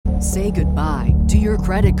Say goodbye to your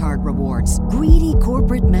credit card rewards. Greedy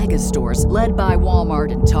corporate mega stores, led by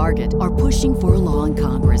Walmart and Target, are pushing for a law in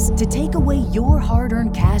Congress to take away your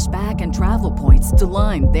hard-earned cash back and travel points to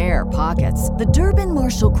line their pockets. The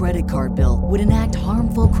Durbin-Marshall credit card bill would enact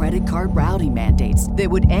harmful credit card routing mandates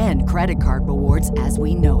that would end credit card rewards as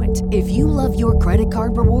we know it. If you love your credit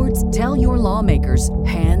card rewards, tell your lawmakers,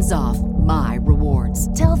 hands off my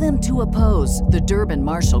rewards. Tell them to oppose the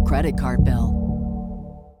Durbin-Marshall credit card bill.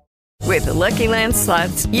 With the Lucky Land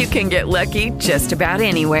Slots, you can get lucky just about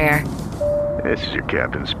anywhere. This is your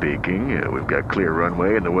captain speaking. We've got clear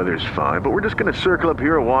runway and the weather's fine, but we're just going to circle up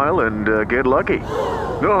here a while and get lucky.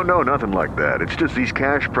 No, nothing like that. It's just these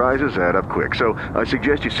cash prizes add up quick. So I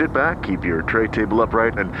suggest you sit back, keep your tray table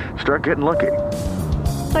upright, and start getting lucky.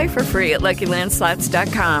 Play for free at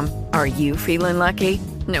LuckyLandSlots.com. Are you feeling lucky?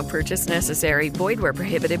 No purchase necessary. Void where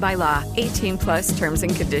prohibited by law. 18+ terms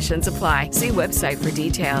and conditions apply. See website for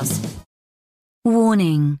details.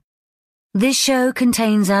 Warning. This show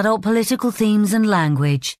contains adult political themes and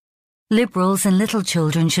language. Liberals and little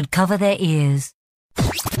children should cover their ears.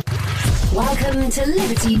 Welcome to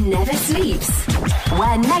Liberty Never Sleeps,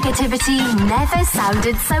 where negativity never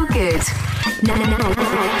sounded so good.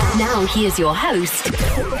 Now here's your host,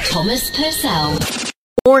 Thomas Purcell.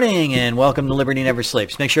 Morning and welcome to Liberty Never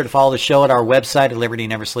Sleeps. Make sure to follow the show at our website at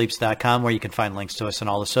libertyneversleeps.com, where you can find links to us on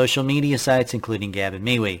all the social media sites, including Gab and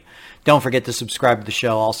MeWe. Don't forget to subscribe to the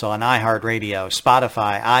show also on iHeartRadio,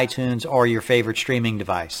 Spotify, iTunes, or your favorite streaming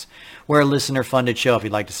device. We're a listener-funded show. If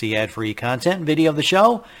you'd like to see ad-free content and video of the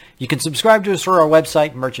show, you can subscribe to us through our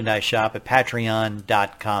website and merchandise shop at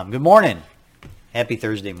patreon.com. Good morning. Happy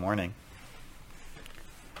Thursday morning.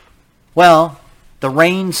 Well, the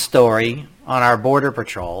rain story on our Border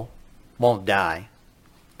Patrol won't die.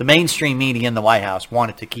 The mainstream media in the White House want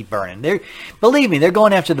it to keep burning. Believe me, they're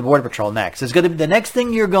going after the Border Patrol next. It's going to be the next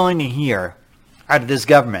thing you're going to hear out of this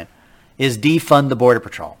government is defund the Border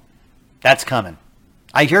Patrol. That's coming.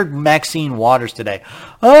 I heard Maxine Waters today.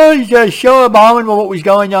 Oh, it's just so abominable what was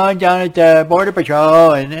going on down at the Border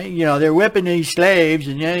Patrol, and they're whipping these slaves,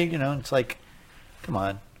 and it's like, come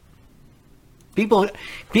on.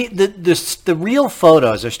 The real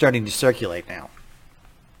photos are starting to circulate now.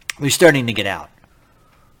 They're starting to get out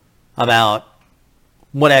about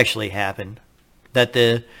what actually happened. That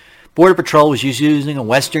the Border Patrol was using a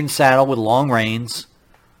Western saddle with long reins.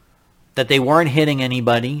 That they weren't hitting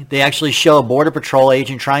anybody. They actually show a Border Patrol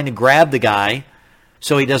agent trying to grab the guy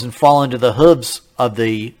so he doesn't fall into the hooves of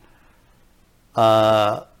the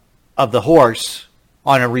horse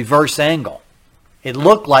on a reverse angle. It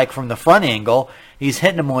looked like from the front angle, he's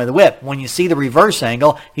hitting him with a whip. When you see the reverse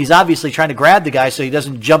angle, he's obviously trying to grab the guy so he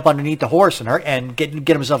doesn't jump underneath the horse and hurt and get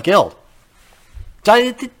himself killed.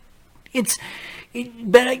 So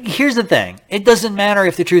but here's the thing. It doesn't matter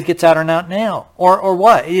if the truth gets out or not now, or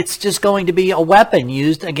what. It's just going to be a weapon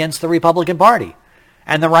used against the Republican Party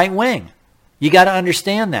and the right wing. You got to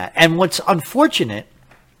understand that. And what's unfortunate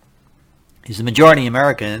is the majority of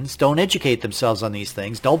Americans don't educate themselves on these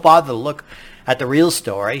things, don't bother to look at the real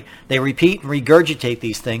story. They repeat and regurgitate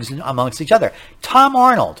these things amongst each other. Tom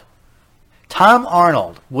Arnold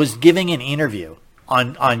was giving an interview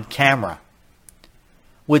on camera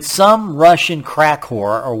with some Russian crack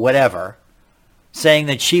whore or whatever, saying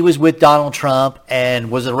that she was with Donald Trump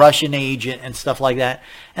and was a Russian agent and stuff like that.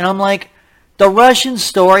 And I'm like, the Russian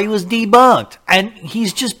story was debunked. And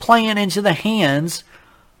he's just playing into the hands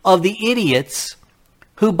of the idiots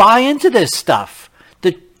who buy into this stuff.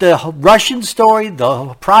 The Russian story,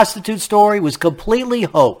 the prostitute story was completely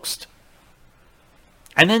hoaxed.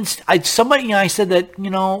 And then I said that, you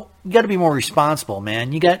got to be more responsible,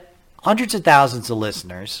 man. You got hundreds of thousands of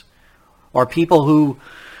listeners or people who,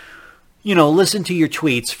 listen to your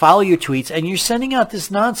tweets, follow your tweets, and you're sending out this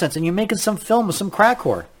nonsense and you're making some film of some crack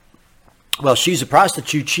whore. Well, she's a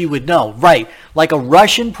prostitute, she would know. Right, like a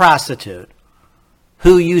Russian prostitute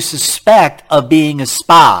who you suspect of being a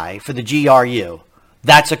spy for the GRU.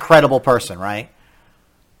 That's a credible person, right?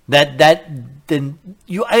 Then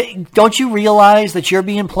don't you realize that you're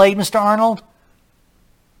being played, Mr. Arnold?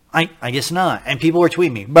 I guess not. And people were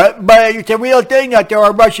tweeting me, but it's a real thing that there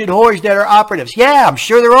are Russian whores that are operatives. Yeah, I'm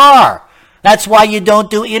sure there are. That's why you don't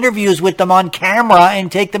do interviews with them on camera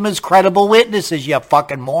and take them as credible witnesses, you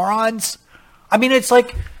fucking morons. I mean, it's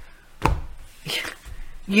like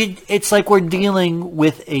we're dealing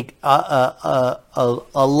with a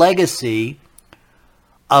legacy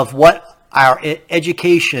of what our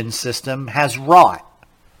education system has wrought.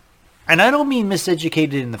 And I don't mean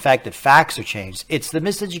miseducated in the fact that facts are changed. It's the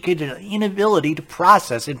miseducated inability to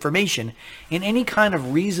process information in any kind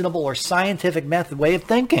of reasonable or scientific method way of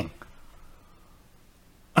thinking.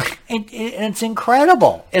 it's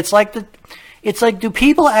incredible. It's like, do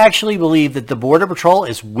people actually believe that the Border Patrol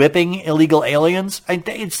is whipping illegal aliens?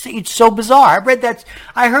 It's so bizarre.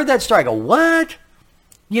 I heard that story. I go, what?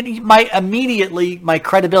 My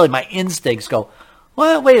credibility, my instincts go,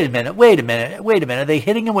 what? Wait a minute. Are they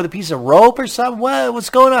hitting him with a piece of rope or something? What's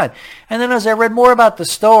going on? And then as I read more about the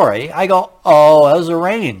story, I go, oh, those are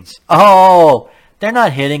reins. Oh, they're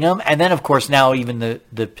not hitting him. And then, of course, now even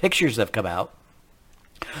the pictures have come out,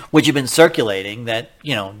 which have been circulating, that,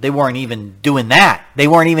 they weren't even doing that. They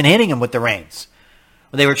weren't even hitting him with the reins.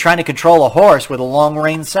 They were trying to control a horse with a long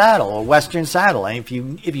rein saddle, a Western saddle. And if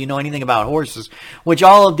you know anything about horses, which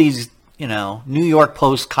all of these, New York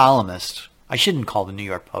Post columnists, I shouldn't call the New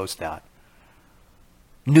York Post that,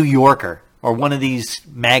 New Yorker, or one of these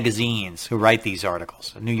magazines who write these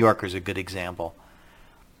articles. New Yorker's a good example.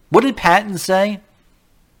 What did Patton say?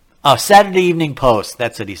 Oh, Saturday Evening Post.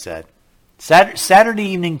 That's what he said. Saturday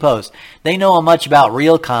Evening Post. They know as much about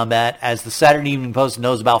real combat as the Saturday Evening Post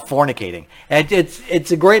knows about fornicating. And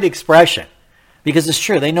it's a great expression, because it's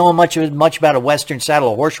true. They know as much about a Western saddle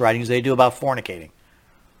or horse riding as they do about fornicating.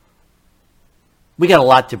 We got a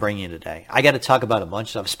lot to bring you today. I got to talk about a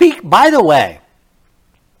bunch of stuff. By the way,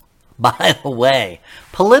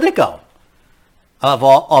 Politico, of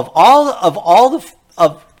all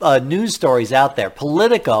the news stories out there,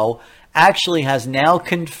 Politico actually has now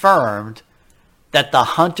confirmed that the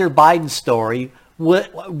Hunter Biden story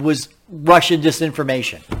was Russian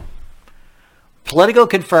disinformation. Politico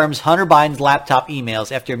confirms Hunter Biden's laptop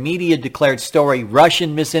emails after media declared story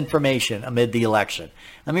Russian misinformation amid the election.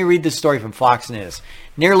 Let me read this story from Fox News.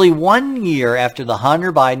 Nearly 1 year after the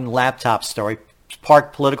Hunter Biden laptop story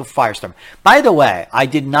sparked political firestorm. By the way, I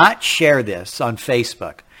did not share this on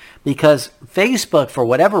Facebook, because Facebook, for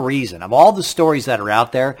whatever reason, of all the stories that are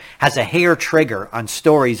out there, has a hair trigger on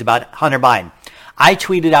stories about Hunter Biden. I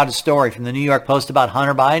tweeted out a story from the New York Post about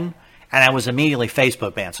Hunter Biden, and I was immediately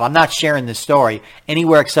Facebook banned. So I'm not sharing this story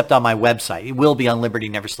anywhere except on my website. It will be on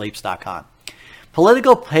LibertyNeverSleeps.com.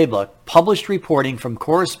 Politico Playbook published reporting from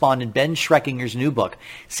correspondent Ben Schreckinger's new book.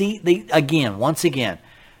 See, once again,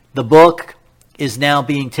 the book is now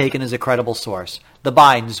being taken as a credible source. The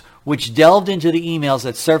Bidens, which delved into the emails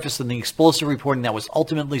that surfaced in the explosive reporting that was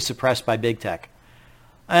ultimately suppressed by big tech.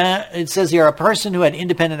 It says here, a person who had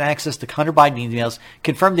independent access to Hunter Biden emails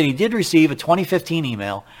confirmed that he did receive a 2015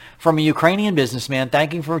 email from a Ukrainian businessman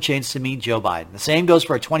thanking for a chance to meet Joe Biden. The same goes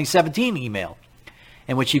for a 2017 email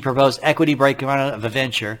in which he proposed equity breakdown of a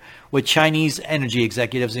venture with Chinese energy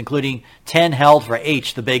executives, including 10 held for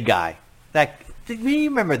H, the big guy. Do you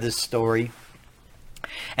remember this story?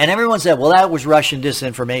 And everyone said, well, that was Russian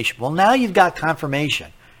disinformation. Well, now you've got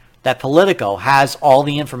confirmation that Politico has all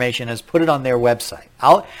the information, has put it on their website.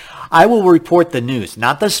 I will report the news,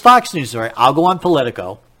 not this Fox News story. I'll go on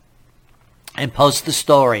Politico and post the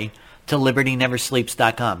story to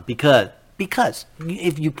LibertyNeverSleeps.com, because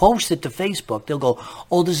if you post it to Facebook, they'll go,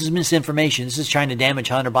 oh, this is misinformation. This is trying to damage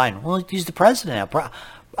Hunter Biden. Well, he's the president now.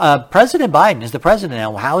 President Biden is the president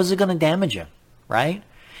now. How is it going to damage him, right?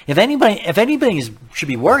 If anybody should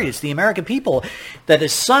be worried, it's the American people that the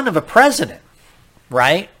son of a president,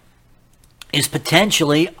 right, is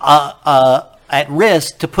potentially at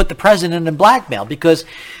risk to put the president in blackmail. Because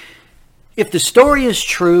if the story is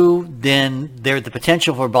true, then the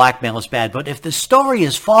potential for blackmail is bad. But if the story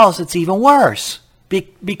is false, it's even worse,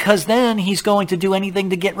 because then he's going to do anything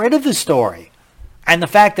to get rid of the story. And the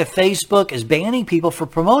fact that Facebook is banning people for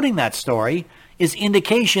promoting that story is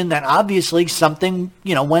indication that obviously something,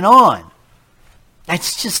 went on.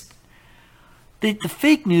 It's just, the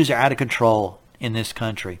fake news are out of control in this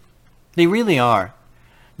country. They really are.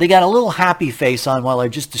 They got a little happy face on while they're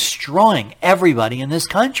just destroying everybody in this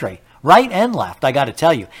country, right and left. I got to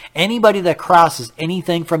tell you, anybody that crosses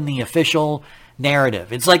anything from the official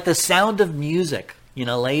narrative, it's like The Sound of Music,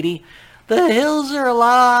 lady. The hills are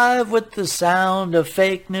alive with the sound of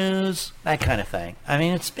fake news, that kind of thing. I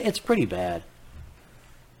mean, it's pretty bad.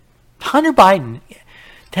 Hunter Biden,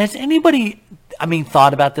 has anybody,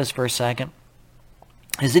 thought about this for a second?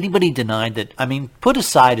 Has anybody denied that? Put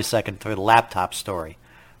aside a second for the laptop story,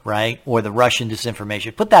 right? Or the Russian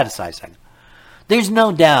disinformation. Put that aside a second. There's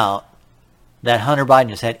no doubt that Hunter Biden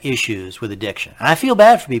has had issues with addiction. And I feel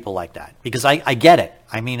bad for people like that, because I get it.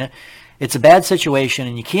 It's a bad situation,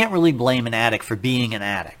 and you can't really blame an addict for being an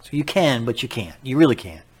addict. You can, but you can't. You really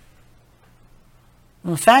can't.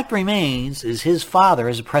 The fact remains is his father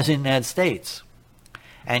is the president of the United States.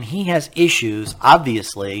 And he has issues,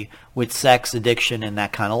 obviously, with sex addiction and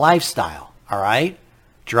that kind of lifestyle. All right?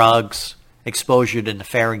 Drugs, exposure to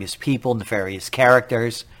nefarious people, nefarious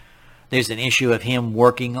characters. There's an issue of him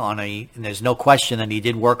working on and there's no question that he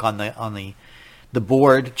did work on the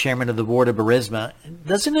board, chairman of the board of Burisma.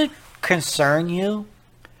 Doesn't it concern you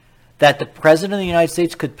that the president of the United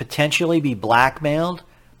States could potentially be blackmailed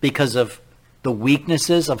because of the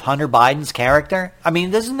weaknesses of Hunter Biden's character? I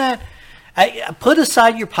mean, doesn't that... put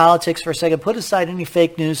aside your politics for a second. Put aside any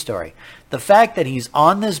fake news story. The fact that he's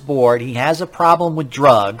on this board, he has a problem with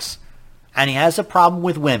drugs, and he has a problem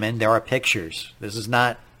with women. There are pictures. This is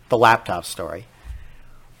not the laptop story.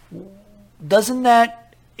 Isn't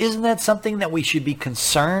that something that we should be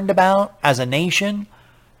concerned about as a nation?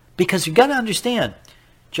 Because you've got to understand,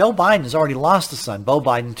 Joe Biden has already lost a son, Beau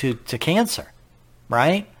Biden, to cancer,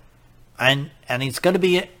 right? And he's going to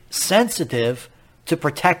be sensitive to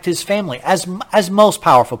protect his family, as most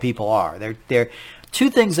powerful people are. They're two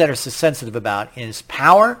things that are so sensitive about is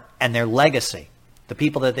power and their legacy, the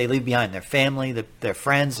people that they leave behind, their family, their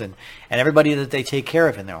friends, and everybody that they take care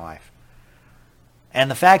of in their life. And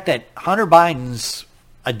the fact that Hunter Biden's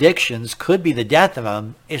addictions could be the death of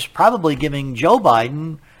him is probably giving Joe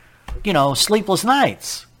Biden, sleepless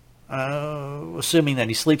nights, assuming that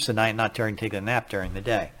he sleeps at night, not taking a nap during the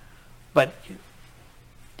day. But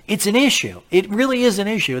it's an issue. It really is an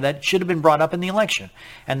issue that should have been brought up in the election.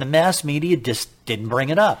 And the mass media just didn't bring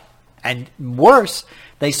it up. And worse,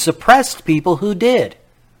 they suppressed people who did.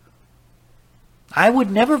 I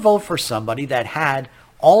would never vote for somebody that had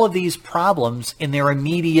all of these problems in their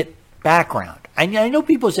immediate background. I know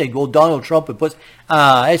people say, well, Donald Trump,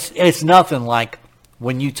 it's nothing like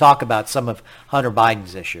when you talk about some of Hunter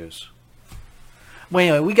Biden's issues. Well,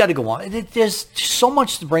 anyway, we got to go on. There's so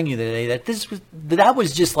much to bring you today that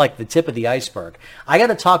was just like the tip of the iceberg. I got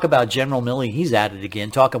to talk about General Milley. He's at it again,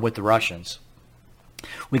 talking with the Russians.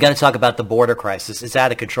 We got to talk about the border crisis. It's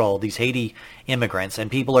out of control. These Haiti immigrants, and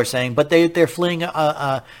people are saying, but they're fleeing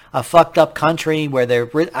a fucked up country where they're.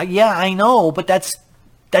 Yeah, I know, but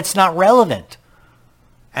that's not relevant.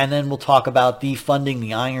 And then we'll talk about defunding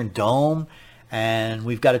the Iron Dome. And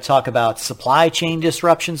we've got to talk about supply chain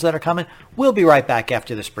disruptions that are coming. We'll be right back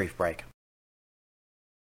after this brief break.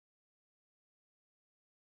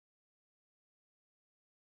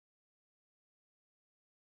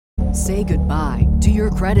 Say goodbye to your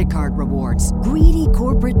credit card rewards. Greedy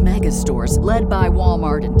corporate mega stores, led by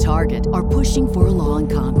Walmart and Target, are pushing for a law in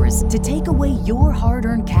Congress to take away your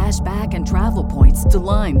hard-earned cash back and travel points to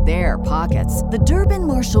line their pockets. The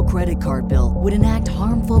Durbin-Marshall credit card bill would enact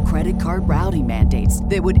harmful credit card routing mandates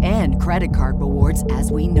that would end credit card rewards as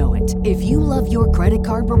we know it. If you love your credit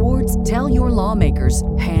card rewards, tell your lawmakers,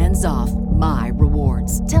 hands off my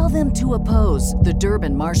rewards. Tell them to oppose the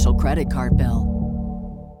Durbin-Marshall credit card bill.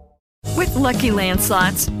 With Lucky Land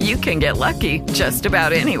Slots, you can get lucky just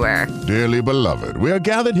about anywhere. Dearly beloved, we are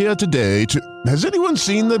gathered here today to... Has anyone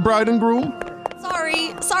seen the bride and groom?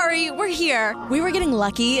 Sorry, we're here. We were getting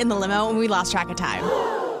lucky in the limo and we lost track of time.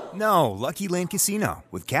 No, Lucky Land Casino,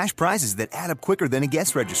 with cash prizes that add up quicker than a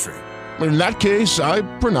guest registry. In that case, I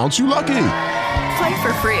pronounce you lucky. Play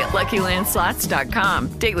for free at LuckyLandSlots.com.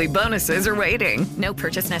 Daily bonuses are waiting. No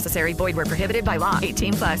purchase necessary. Void where prohibited by law.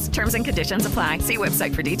 18+. Terms and conditions apply. See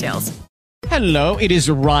website for details. Hello, it is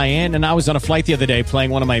Ryan, and I was on a flight the other day playing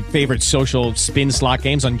one of my favorite social spin slot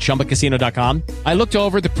games on ChumbaCasino.com. I looked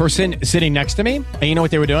over at the person sitting next to me, and you know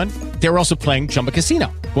what they were doing? They were also playing Chumba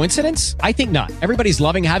Casino. Coincidence? I think not. Everybody's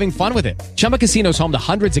loving having fun with it. Chumba Casino is home to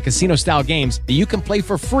hundreds of casino-style games that you can play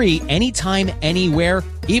for free anytime, anywhere,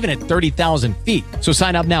 even at 30,000 feet. So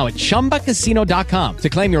sign up now at ChumbaCasino.com to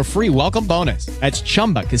claim your free welcome bonus. That's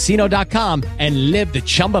ChumbaCasino.com and live the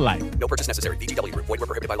Chumba life. No purchase necessary. VGW. Void where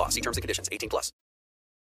prohibited by law. See terms and conditions. 18+.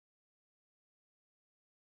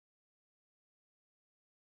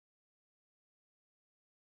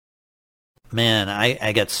 Man,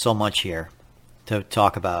 I got so much here to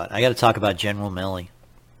talk about. I got to talk about General Milley.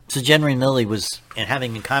 So General Milley was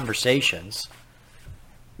having conversations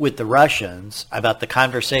with the Russians about the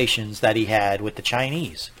conversations that he had with the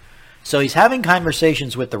Chinese. So he's having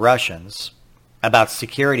conversations with the Russians about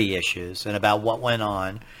security issues and about what went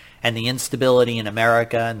on and the instability in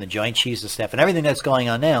America and the Joint Chiefs of Staff and everything that's going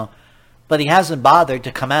on now. But he hasn't bothered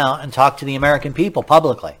to come out and talk to the American people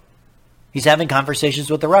publicly. He's having conversations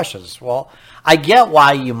with the Russians. Well, I get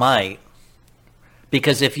why you might.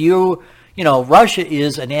 Because if Russia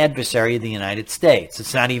is an adversary of the United States.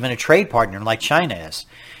 It's not even a trade partner like China is.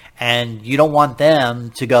 And you don't want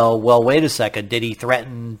them to go, well, wait a second,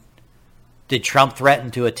 did Trump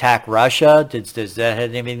threaten to attack Russia? Does that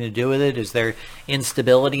have anything to do with it? Is there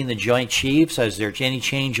instability in the Joint Chiefs? Is there any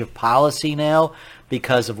change of policy now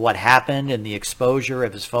because of what happened and the exposure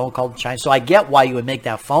of his phone call to China? So I get why you would make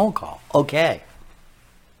that phone call. Okay.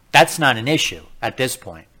 That's not an issue at this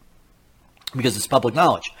point. because it's public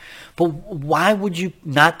knowledge. But why would you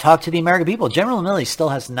not talk to the American people? General Milley still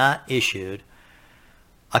has not issued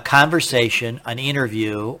a conversation, an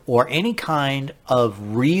interview, or any kind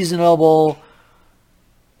of reasonable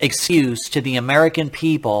excuse to the American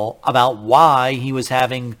people about why he was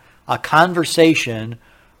having a conversation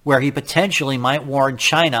where he potentially might warn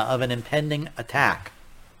China of an impending attack.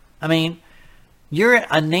 I mean, you're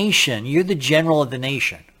a nation. You're the general of the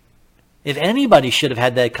nation. If anybody should have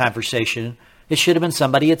had that conversation, it should have been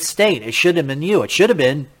somebody at state. It should have been you. It should have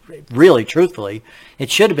been, really, truthfully, it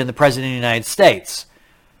should have been the President of the United States.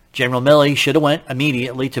 General Milley should have went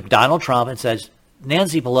immediately to Donald Trump and said,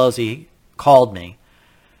 Nancy Pelosi called me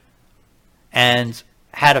and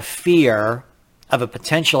had a fear of a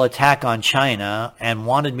potential attack on China and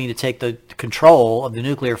wanted me to take the control of the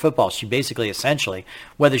nuclear football. She basically, essentially,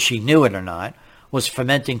 whether she knew it or not, was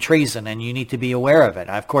fomenting treason, and you need to be aware of it.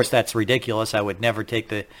 Of course, that's ridiculous. I would never take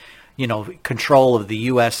the, control of the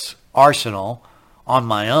U.S. arsenal on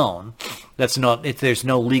my own. That's not. There's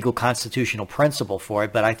no legal constitutional principle for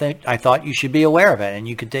it. But I thought you should be aware of it, and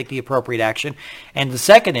you could take the appropriate action. And the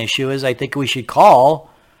second issue is, I think we should call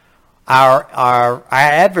our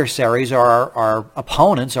adversaries, our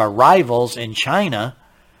opponents, our rivals in China,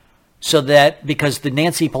 so that, because the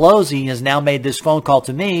Nancy Pelosi has now made this phone call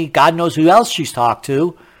to me, God knows who else she's talked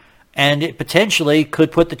to, and it potentially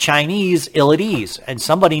could put the Chinese ill at ease. And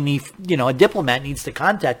somebody a diplomat needs to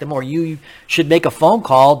contact them, or you should make a phone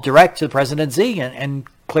call direct to President Xi and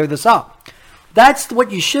clear this up. That's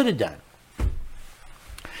what you should have done.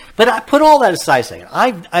 But I put all that aside a second.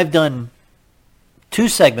 I've done 2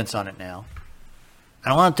 segments on it now. I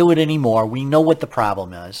don't want to do it anymore. We know what the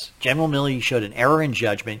problem is. General Milley showed an error in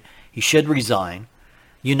judgment. He should resign.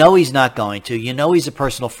 You know he's not going to. You know he's a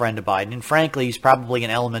personal friend of Biden. And frankly, he's probably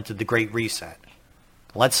an element of the Great Reset.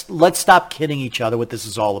 Let's stop kidding each other what this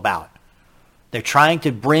is all about. They're trying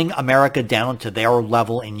to bring America down to their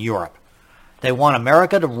level in Europe. They want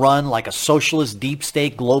America to run like a socialist, deep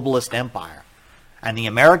state, globalist empire. And the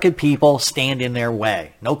American people stand in their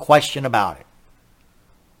way. No question about it.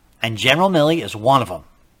 And General Milley is one of them.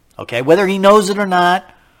 Okay? Whether he knows it or not,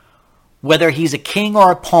 whether he's a king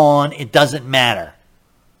or a pawn, it doesn't matter.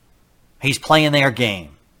 He's playing their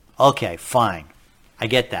game. Okay, fine. I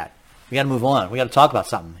get that. We got to move on. We got to talk about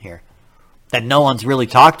something here that no one's really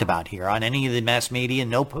talked about here on any of the mass media,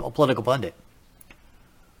 no political pundit.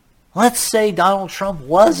 Let's say Donald Trump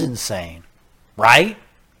was insane, right?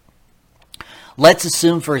 Let's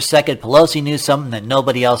assume for a second Pelosi knew something that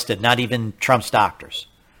nobody else did, not even Trump's doctors.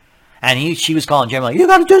 And she was calling General, you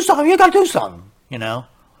got to do something,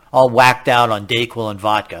 all whacked out on Dayquil and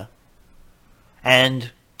vodka.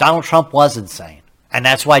 And Donald Trump was insane. And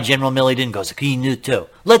that's why General Milley didn't go. So he knew too.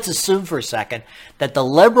 Let's assume for a second that the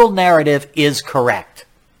liberal narrative is correct.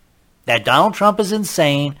 That Donald Trump is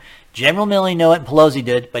insane. General Milley knew it and Pelosi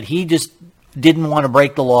did, but he just didn't want to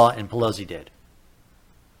break the law and Pelosi did.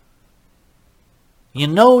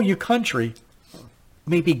 Your country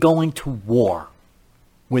may be going to war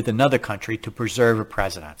with another country to preserve a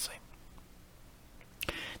presidency.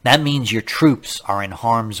 That means your troops are in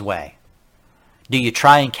harm's way. Do you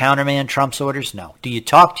try and countermand Trump's orders? No. Do you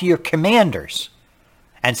talk to your commanders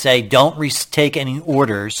and say, don't take any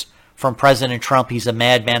orders from President Trump? He's a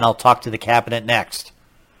madman. I'll talk to the cabinet next.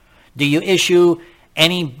 Do you issue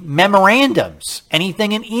any memorandums?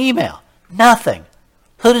 Anything in email? Nothing.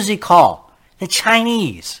 Who does he call? The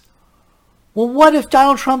Chinese. Well, what if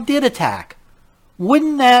Donald Trump did attack?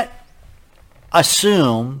 Wouldn't that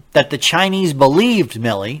assume that the Chinese believed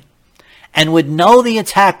Milley and would know the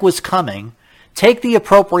attack was coming, take the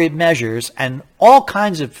appropriate measures, and all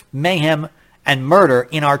kinds of mayhem and murder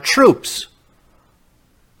in our troops?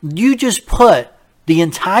 You just put the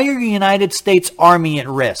entire United States Army at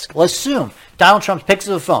risk. Let's assume Donald Trump picks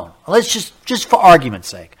up the phone. Let's just for argument's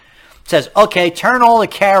sake, says, okay, turn all the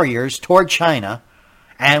carriers toward China,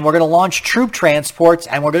 and we're going to launch troop transports,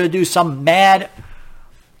 and we're going to do some mad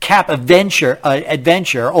cap adventure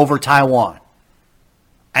over Taiwan.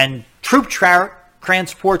 And troop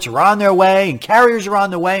transports are on their way, and carriers are on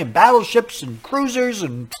their way, and battleships and cruisers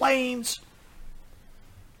and planes.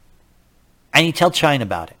 And you tell China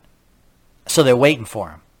about it. So they're waiting for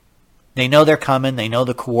him. They know they're coming. They know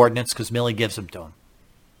the coordinates because Milley gives them to them.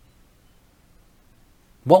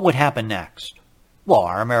 What would happen next? Well,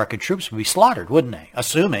 our American troops would be slaughtered, wouldn't they?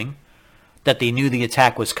 Assuming that they knew the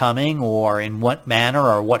attack was coming, or in what manner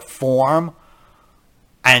or what form.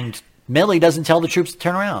 And Milley doesn't tell the troops to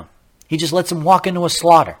turn around. He just lets them walk into a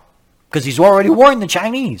slaughter. Because he's already warned the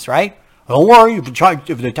Chinese, right? Don't worry, if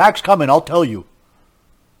the attack's coming, I'll tell you.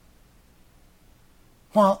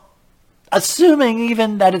 Well, assuming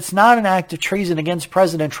even that it's not an act of treason against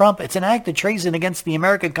President Trump, it's an act of treason against the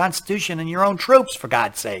American Constitution and your own troops, for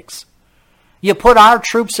God's sakes. You put our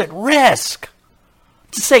troops at risk,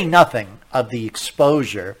 to say nothing of the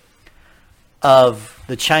exposure of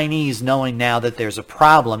the Chinese knowing now that there's a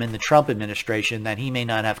problem in the Trump administration that he may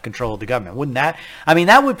not have control of the government. Wouldn't that? I mean,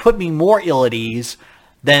 that would put me more ill at ease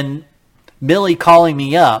than Milley calling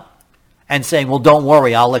me up and saying, well, don't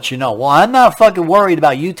worry, I'll let you know. Well, I'm not fucking worried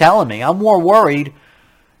about you telling me. I'm more worried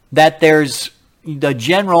that there's the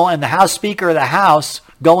general and the House Speaker of the House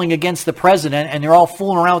going against the president and they're all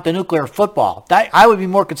fooling around with the nuclear football. I would be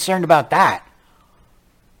more concerned about that,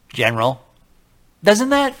 General. Doesn't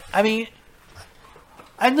that, I mean...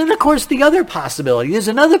 And then, of course, the other possibility. There's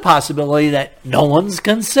another possibility that no one's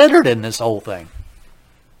considered in this whole thing.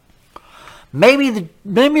 Maybe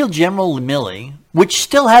General Milley, which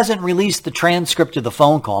still hasn't released the transcript of the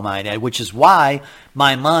phone call, might add, which is why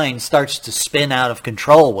my mind starts to spin out of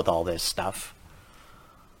control with all this stuff.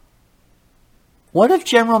 What if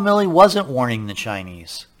General Milley wasn't warning the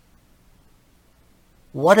Chinese?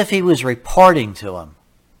 What if he was reporting to them?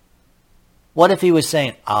 What if he was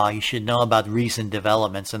saying, oh, you should know about recent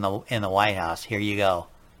developments in the White House. Here you go.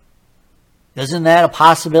 Isn't that a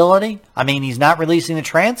possibility? I mean, he's not releasing the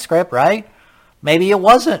transcript, right? Maybe it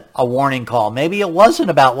wasn't a warning call. Maybe it wasn't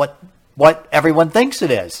about what everyone thinks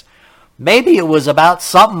it is. Maybe it was about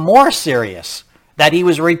something more serious that he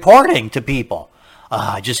was reporting to people.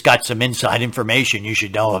 I just got some inside information you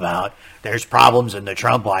should know about. There's problems in the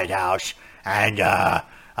Trump White House, and Nancy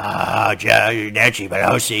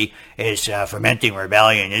Pelosi is fomenting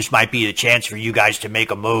rebellion. This might be the chance for you guys to make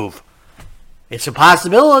a move. It's a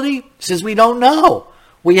possibility, since we don't know.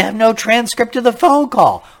 We have no transcript of the phone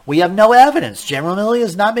call. We have no evidence. General Milley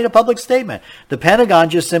has not made a public statement. The Pentagon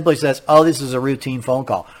just simply says, oh, this is a routine phone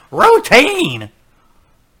call. Routine?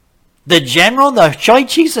 The Joint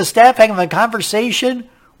Chiefs of Staff having a conversation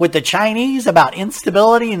with the Chinese about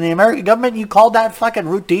instability in the American government, you called that fucking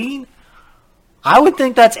routine? I would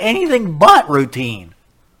think that's anything but routine.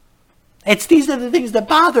 These are the things that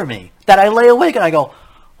bother me, that I lay awake and I go,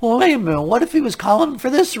 well, wait a minute, what if he was calling for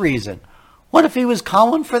this reason? What if he was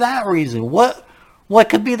calling for that reason? What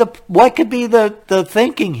could be the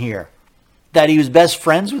thinking here? That he was best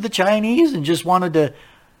friends with the Chinese and just wanted to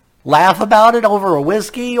laugh about it over a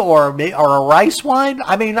whiskey or a rice wine?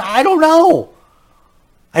 I mean, I don't know.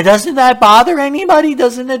 Doesn't that bother anybody?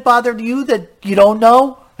 Doesn't it bother you that you don't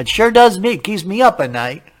know? It sure does me. It keeps me up at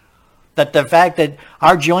night. That the fact that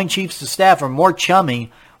our Joint Chiefs of Staff are more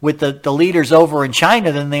chummy with the leaders over in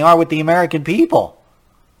China than they are with the American people.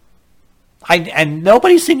 And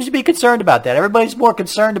nobody seems to be concerned about that. Everybody's more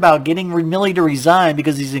concerned about getting Milley to resign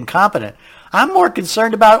because he's incompetent. I'm more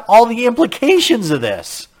concerned about all the implications of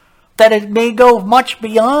this. That it may go much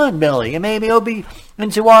beyond Milley. It may go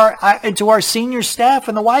into our senior staff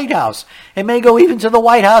in the White House. It may go even to the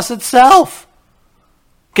White House itself.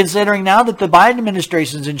 Considering now that the Biden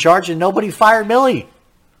administration's in charge and nobody fired Milley.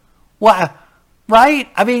 Well, right?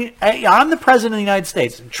 I mean, I'm the president of the United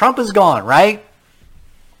States. Trump is gone, right?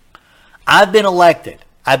 I've been elected.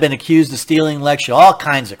 I've been accused of stealing the election, all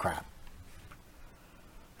kinds of crap.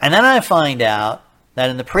 And then I find out that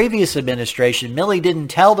in the previous administration, Milley didn't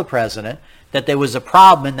tell the president that there was a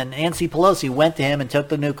problem and that Nancy Pelosi went to him and took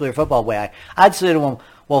the nuclear football away. I'd say to him,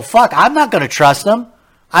 well, fuck, I'm not going to trust him.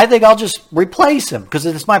 I think I'll just replace him because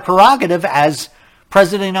it's my prerogative as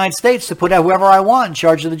president of the United States to put whoever I want in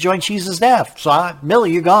charge of the Joint Chiefs of Staff. So,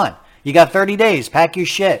 Milley, you're gone. You got 30 days. Pack your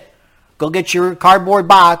shit. Go get your cardboard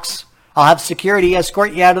box. I'll have security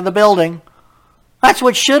escort you out of the building. That's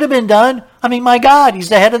what should have been done. I mean, my God, he's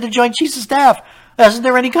the head of the Joint Chiefs of Staff. Isn't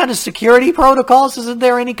there any kind of security protocols? Isn't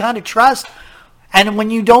there any kind of trust? And when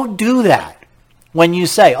you don't do that, when you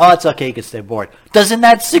say, oh, it's okay, you can stay aboard, doesn't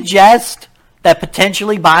that suggest that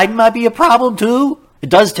potentially Biden might be a problem too? It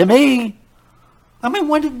does to me. I mean,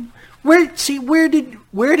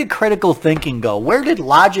 where did critical thinking go? Where did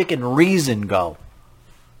logic and reason go?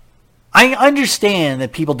 I understand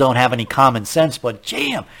that people don't have any common sense, but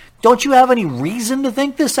damn, don't you have any reason to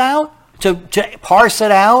think this out? To parse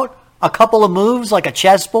it out? A couple of moves like a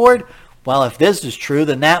chessboard? Well, if this is true,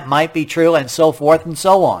 then that might be true, and so forth and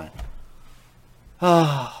so on.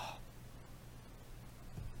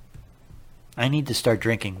 I need to start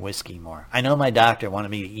drinking whiskey more. I know my doctor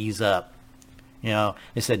wanted me to ease up. You know,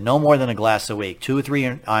 they said no more than a glass a week. 2 or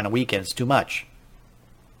 3 on a weekend is too much.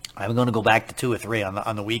 I'm going to go back to 2 or 3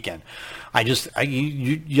 on the weekend.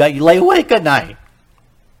 You lay awake at night.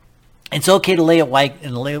 It's okay to lay awake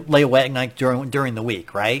at night during the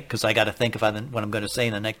week, right? Because I got to think about what I'm going to say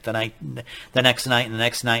the next night, and the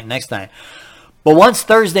next night. But once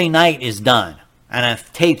Thursday night is done, and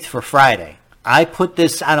I've taped for Friday, I put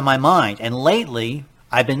this out of my mind. And lately,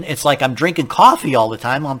 it's like I'm drinking coffee all the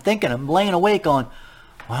time. I'm laying awake going,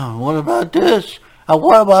 wow, what about this? And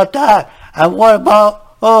what about that? And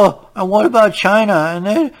what about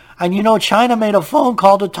China? And China made a phone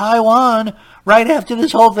call to Taiwan right after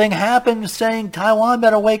this whole thing happened saying Taiwan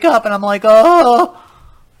better wake up. And I'm like, oh.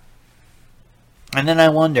 And then I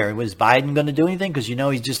wonder, was Biden going to do anything? Because,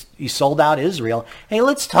 he sold out Israel. Hey,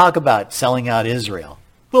 let's talk about selling out Israel.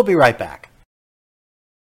 We'll be right back.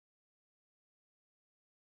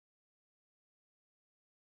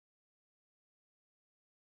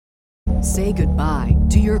 Say goodbye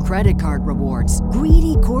to your credit card rewards.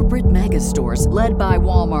 Greedy corporate mega stores, led by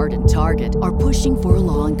Walmart and Target, are pushing for a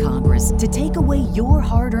law in Congress to take away your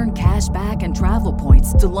hard-earned cash back and travel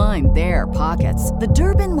points to line their pockets. The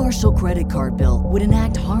Durbin-Marshall credit card bill would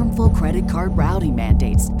enact harmful credit card routing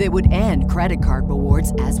mandates that would end credit card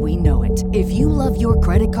rewards as we know it. If you love your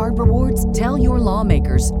credit card rewards, tell your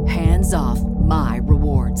lawmakers, hands off my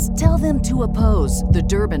rewards. Tell them to oppose the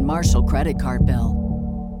Durbin-Marshall credit card bill.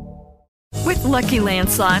 With Lucky Land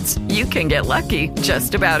Slots, you can get lucky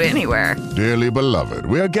just about anywhere. Dearly beloved,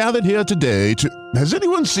 we are gathered here today to... Has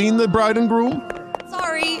anyone seen the bride and groom?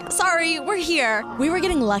 Sorry, we're here. We were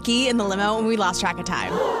getting lucky in the limo and we lost track of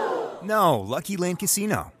time. No, Lucky Land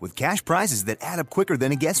Casino, with cash prizes that add up quicker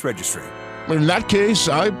than a guest registry. In that case,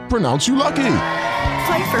 I pronounce you lucky.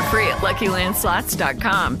 Play for free at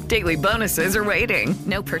LuckyLandSlots.com. Daily bonuses are waiting.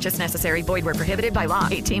 No purchase necessary. Void where prohibited by law.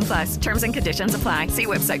 18+. Terms and conditions apply. See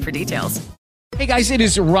website for details. Hey guys, it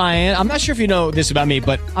is Ryan. I'm not sure if you know this about me,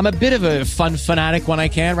 but I'm a bit of a fun fanatic when I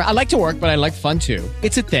can. I like to work, but I like fun too.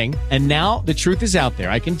 It's a thing. And now the truth is out there.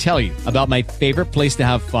 I can tell you about my favorite place to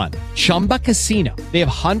have fun. Chumba Casino. They have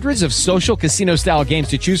hundreds of social casino style games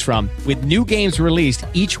to choose from with new games released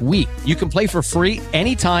each week. You can play for free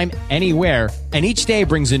anytime, anywhere. And each day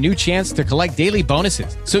brings a new chance to collect daily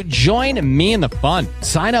bonuses. So join me in the fun.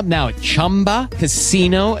 Sign up now at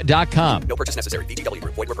ChumbaCasino.com. No purchase necessary. VGW.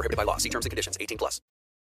 Void where prohibited by law. See terms and conditions. 18+.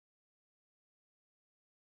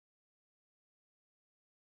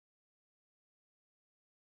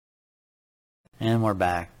 And we're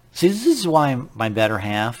back. See, this is why my better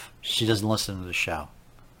half, she doesn't listen to the show.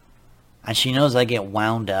 And she knows I get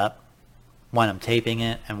wound up when I'm taping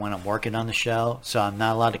it and when I'm working on the show, so I'm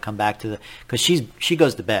not allowed to come back to because she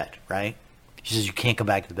goes to bed, right? She says you can't come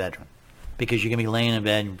back to the bedroom because you're going to be laying in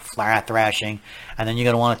bed and thrashing, and then you're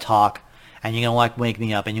going to want to talk, and you're going to want to wake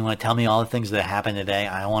me up, and you want to tell me all the things that happened today.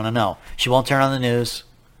 I want to know. She won't turn on the news.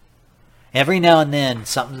 Every now and then,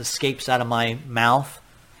 something escapes out of my mouth,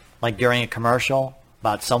 like during a commercial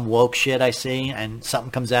about some woke shit I see, and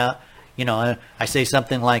something comes out. I say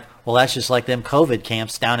something like, well, that's just like them COVID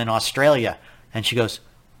camps down in Australia. And she goes,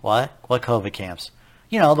 what? What COVID camps?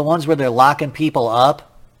 The ones where they're locking people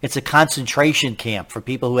up. It's a concentration camp for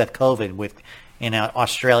people who have COVID in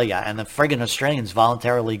Australia. And the friggin' Australians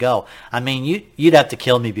voluntarily go. I mean, you'd have to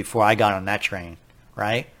kill me before I got on that train,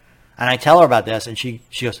 right? And I tell her about this, and she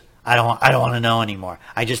goes, I don't want to know anymore.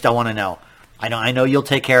 I just don't want to know. I know you'll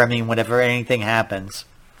take care of me whenever anything happens.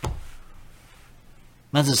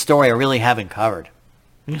 That's a story I really haven't covered.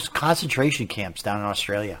 There's concentration camps down in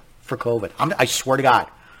Australia for COVID. I swear to God.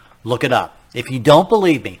 Look it up. If you don't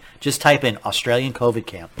believe me, just type in Australian COVID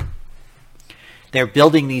camp. They're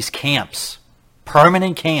building these camps,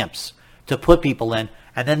 permanent camps, to put people in,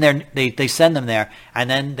 and then they send them there, and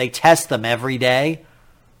then they test them every day,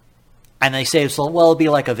 and they say, well, it'll be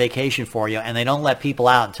like a vacation for you, and they don't let people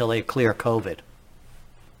out until they clear COVID.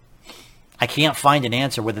 I can't find an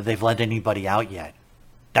answer whether they've let anybody out yet.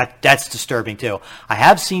 That's disturbing too. I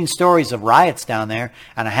have seen stories of riots down there,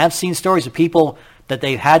 and I have seen stories of people that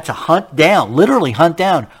they've had to literally hunt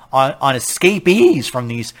down on escapees from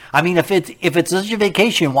these. I mean, if it's such a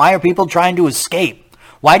vacation, why are people trying to escape?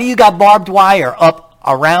 Why do you got barbed wire up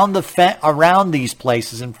around around these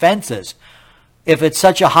places and fences? If it's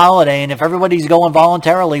such a holiday and if everybody's going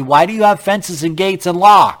voluntarily, why do you have fences and gates and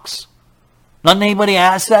locks? Doesn't anybody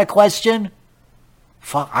ask that question?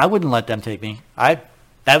 Fuck, I wouldn't let them take me.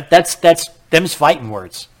 That's them's fighting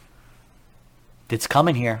words. It's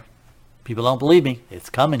coming here. People don't believe me.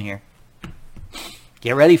 It's coming here.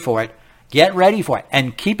 Get ready for it. Get ready for it.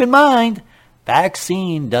 And keep in mind,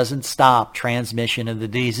 vaccine doesn't stop transmission of the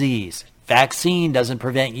disease. Vaccine doesn't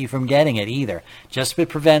prevent you from getting it either. Just it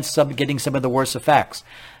prevents getting some of the worst effects.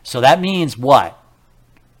 So that means what?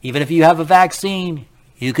 Even if you have a vaccine,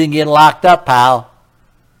 you can get locked up, pal.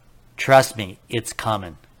 Trust me, it's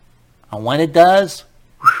coming. And when it does,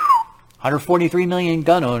 143 million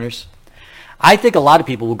gun owners. I think a lot of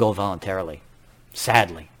people will go voluntarily,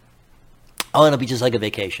 sadly. Oh, it'll be just like a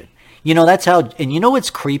vacation. You know, that's how, and you know what's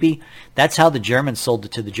creepy? That's how the Germans sold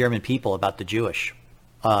it to the German people about the Jewish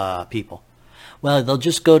people. Well,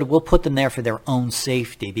 we'll put them there for their own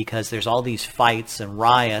safety because there's all these fights and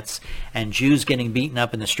riots and Jews getting beaten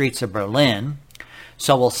up in the streets of Berlin.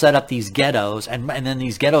 So we'll set up these ghettos, and then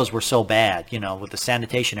these ghettos were so bad, you know, with the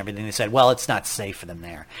sanitation and everything. They said, well, it's not safe for them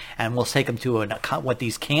there. And we'll take them to what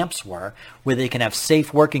these camps were, where they can have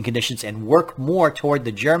safe working conditions and work more toward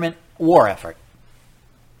the German war effort.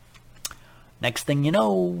 Next thing you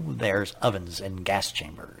know, there's ovens and gas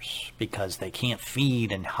chambers because they can't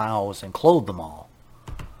feed and house and clothe them all.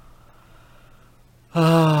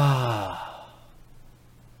 I'm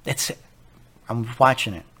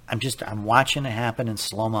watching it. I'm watching it happen in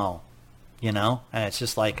slow-mo, you know? And it's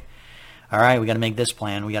just like, all right, we got to make this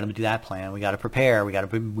plan. We got to do that plan. We got to prepare. We got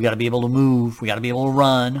to be able to move. We got to be able to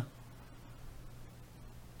run.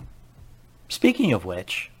 Speaking of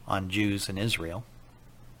which, on Jews and Israel,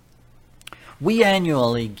 we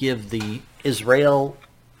annually give the Israel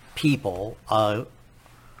people a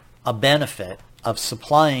benefit of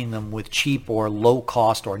supplying them with cheap or low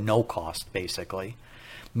cost or no cost, basically,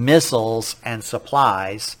 missiles and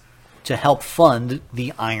supplies to help fund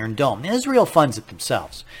the Iron Dome. Israel funds it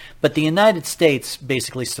themselves, but the United States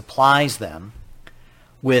basically supplies them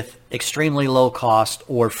with extremely low cost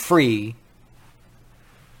or free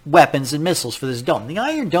weapons and missiles for this dome. The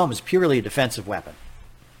Iron Dome is purely a defensive weapon.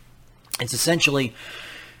 It's essentially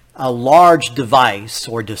a large device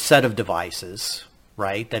or a set of devices,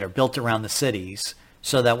 right, that are built around the cities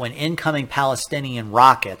so that when incoming Palestinian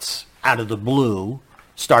rockets out of the blue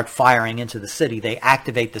start firing into the city, they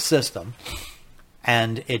activate the system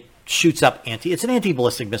and it shoots up it's an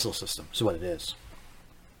anti-ballistic missile system is what it is.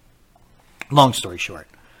 Long story short,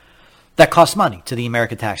 that costs money to the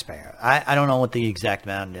American taxpayer. I don't know what the exact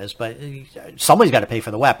amount is, but somebody's got to pay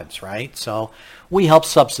for the weapons, right? So we help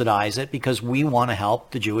subsidize it because we want to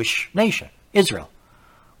help the Jewish nation, Israel.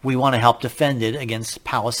 We want to help defend it against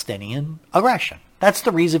Palestinian aggression. That's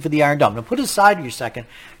the reason for the Iron Dome. Now put aside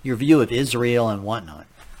your view of Israel and whatnot,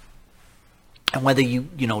 and whether you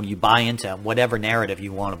buy into whatever narrative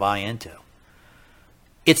you want to buy into.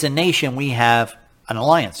 It's a nation we have an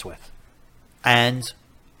alliance with, and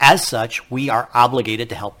as such, we are obligated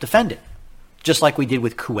to help defend it, just like we did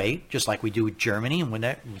with Kuwait, just like we do with Germany and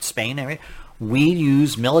with Spain. We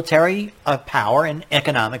use military power and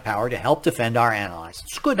economic power to help defend our allies.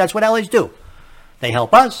 It's good. That's what allies do. They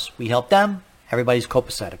help us. We help them. Everybody's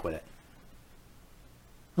copacetic with it.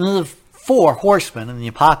 The four horsemen in the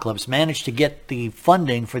apocalypse managed to get the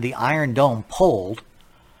funding for the Iron Dome pulled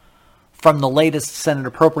from the latest Senate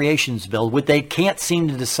appropriations bill, which they can't seem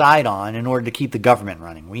to decide on in order to keep the government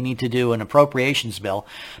running. We need to do an appropriations bill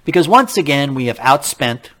because once again we have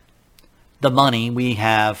outspent the money we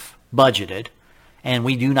have budgeted and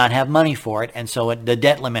we do not have money for it, and so the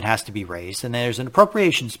debt limit has to be raised, and there's an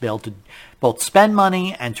appropriations bill to both spend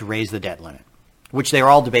money and to raise the debt limit, which they're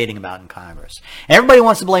all debating about in Congress. And everybody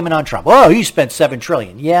wants to blame it on Trump. Oh, he spent $7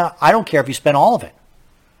 trillion. Yeah, I don't care if you spent all of it.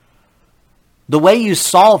 The way you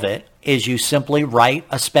solve it is you simply write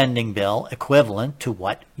a spending bill equivalent to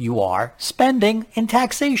what you are spending in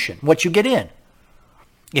taxation, what you get in.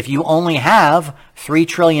 If you only have $3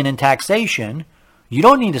 trillion in taxation, you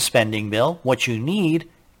don't need a spending bill. What you need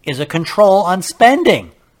is a control on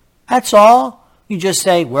spending. That's all. You just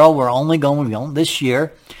say, well, we're only going this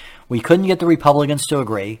year. We couldn't get the Republicans to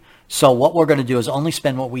agree, so what we're going to do is only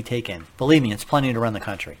spend what we take in. Believe me, it's plenty to run the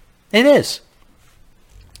country. It is.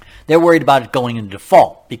 They're worried about it going into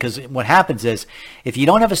default because what happens is if you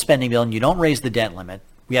don't have a spending bill and you don't raise the debt limit,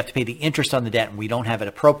 we have to pay the interest on the debt and we don't have it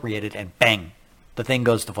appropriated, and bang, the thing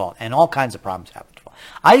goes default, and all kinds of problems happen.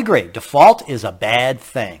 I agree. Default is a bad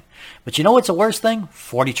thing. But you know what's the worst thing?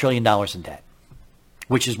 $40 trillion in debt,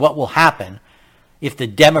 which is what will happen if the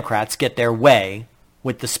Democrats get their way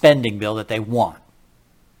with the spending bill that they want.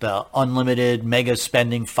 The unlimited mega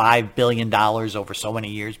spending $5 billion over so many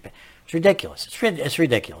years. It's ridiculous. It's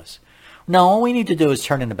ridiculous. No, all we need to do is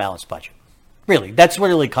turn in a balanced budget. Really, that's what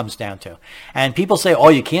it really comes down to. And people say, oh,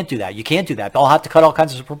 you can't do that. You can't do that. They'll have to cut all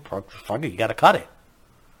kinds of... Fuck it, you got to cut it.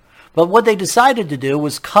 But what they decided to do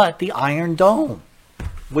was cut the Iron Dome,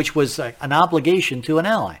 which was an obligation to an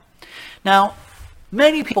ally. Now,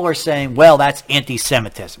 many people are saying, well, that's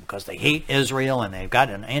anti-Semitism because they hate Israel and they've got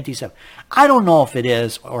an anti-Semitism. I don't know if it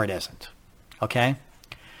is or it isn't, okay?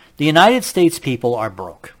 The United States people are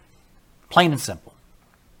broke, plain and simple.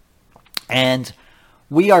 And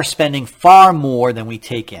we are spending far more than we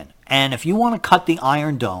take in. And if you want to cut the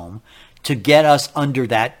Iron Dome to get us under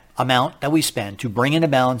that amount that we spend to bring in a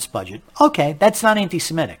balanced budget, okay, that's not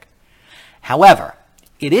anti-Semitic. However,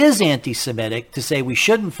 it is anti-Semitic to say we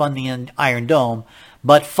shouldn't fund the Iron Dome,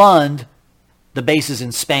 but fund the bases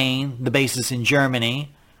in Spain, the bases in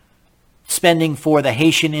Germany, spending for the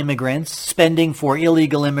Haitian immigrants, spending for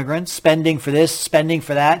illegal immigrants, spending for this, spending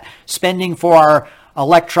for that, spending for our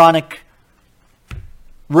electronic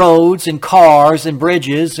roads and cars and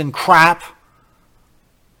bridges and crap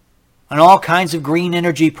and all kinds of green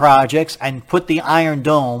energy projects, and put the Iron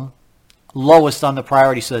Dome lowest on the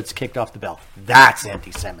priority so that it's kicked off the belt. That's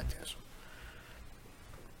anti-Semitism.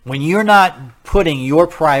 When you're not putting your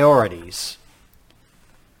priorities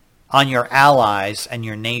on your allies and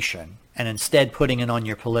your nation, and instead putting it on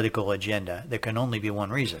your political agenda, there can only be one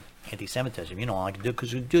reason: anti-Semitism. You don't like to do it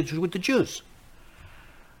because you do it with the Jews.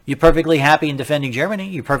 You're perfectly happy in defending Germany.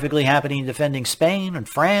 You're perfectly happy in defending Spain and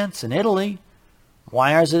France and Italy.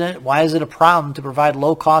 Why is it a problem to provide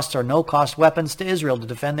low-cost or no-cost weapons to Israel to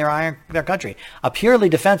defend their country? A purely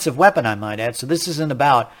defensive weapon, I might add. So this isn't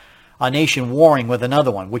about a nation warring with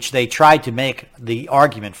another one, which they tried to make the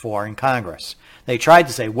argument for in Congress. They tried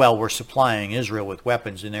to say, well, we're supplying Israel with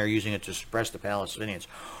weapons and they're using it to suppress the Palestinians.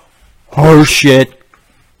 Horseshit.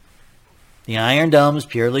 The Iron Dome is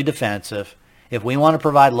purely defensive. If we want to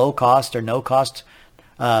provide low-cost or no-cost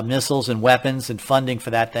missiles and weapons and funding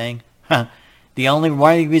for that thing, the only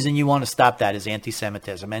reason you want to stop that is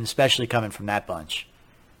anti-Semitism, and especially coming from that bunch.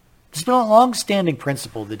 It's been a long-standing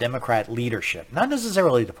principle of the Democrat leadership, not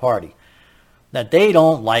necessarily the party, that they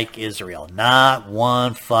don't like Israel. Not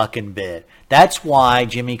one fucking bit. That's why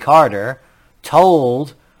Jimmy Carter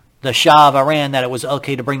told the Shah of Iran that it was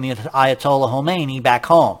okay to bring the Ayatollah Khomeini back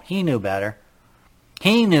home. He knew better.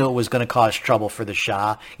 He knew it was going to cause trouble for the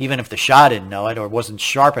Shah, even if the Shah didn't know it or wasn't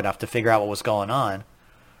sharp enough to figure out what was going on.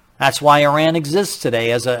 That's why Iran exists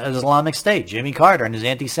today as an Islamic State. Jimmy Carter and his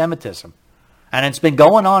anti-Semitism. And it's been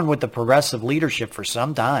going on with the progressive leadership for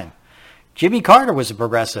some time. Jimmy Carter was a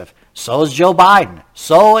progressive. So is Joe Biden.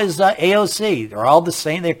 So is AOC. They're all the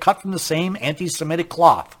same. They're cut from the same anti-Semitic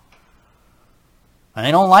cloth. And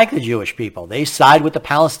they don't like the Jewish people. They side with the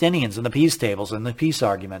Palestinians and the peace tables and the peace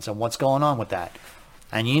arguments and what's going on with that.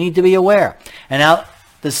 And you need to be aware. And now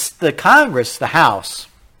the Congress, the House,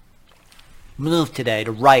 moved today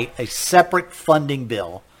to write a separate funding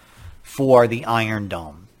bill for the Iron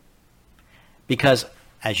Dome. Because,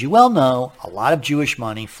 as you well know, a lot of Jewish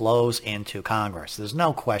money flows into Congress. There's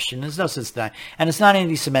no question. There's no sense that. And it's not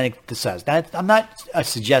anti-Semitic to say that. I'm not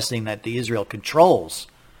suggesting that the Israel controls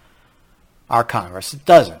our Congress. It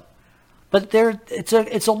doesn't. But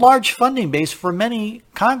it's a large funding base for many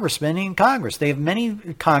congressmen in Congress. They have many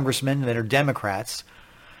congressmen that are Democrats,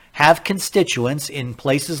 have constituents in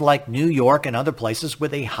places like New York and other places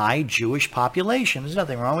with a high Jewish population. There's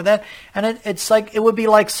nothing wrong with that. And it's like, it would be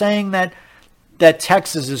like saying that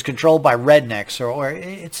Texas is controlled by rednecks, or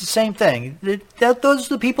it's the same thing. Those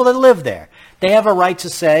are the people that live there. They have a right to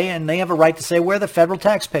say, and they have a right to say where the federal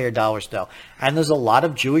taxpayer dollars go. And there's a lot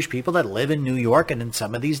of Jewish people that live in New York and in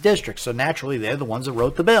some of these districts. So naturally, they're the ones that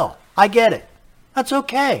wrote the bill. I get it. That's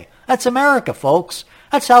okay. That's America, folks.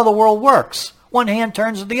 That's how the world works. One hand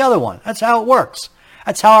turns to the other one. That's how it works.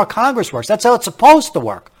 That's how our Congress works. That's how it's supposed to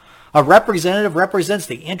work. A representative represents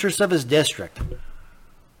the interests of his district.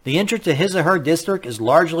 The interest of his or her district is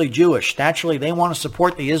largely Jewish. Naturally, they want to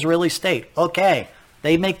support the Israeli state. Okay.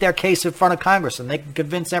 They make their case in front of Congress and they can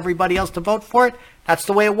convince everybody else to vote for it. That's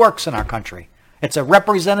the way it works in our country. It's a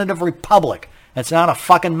representative republic. It's not a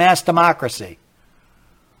fucking mass democracy.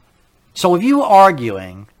 So if you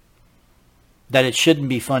arguing that it shouldn't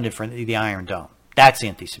be funded for the Iron Dome, that's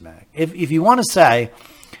anti-Semitic. If you want to say,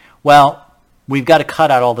 well, we've got to cut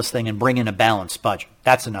out all this thing and bring in a balanced budget,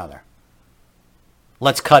 that's another.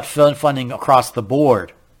 Let's cut funding across the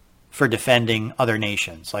board for defending other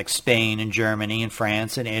nations like Spain and Germany and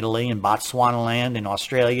France and Italy and Botswana land and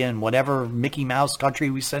Australia and whatever Mickey Mouse country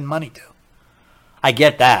we send money to. I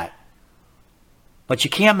get that. But you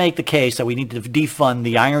can't make the case that we need to defund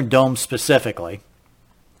the Iron Dome specifically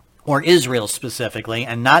or Israel specifically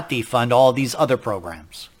and not defund all these other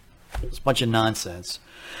programs. It's a bunch of nonsense.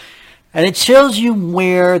 And it shows you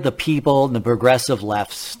where the people in the progressive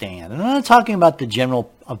left stand. And I'm not talking about the general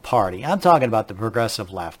party. I'm talking about the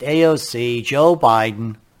progressive left. AOC, Joe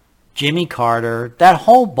Biden, Jimmy Carter, that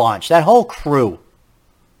whole bunch, that whole crew.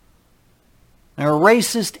 They're a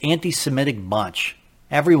racist, anti-Semitic bunch.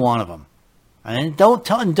 Every one of them. And don't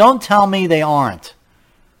tell me they aren't.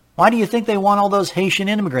 Why do you think they want all those Haitian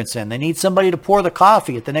immigrants in? They need somebody to pour the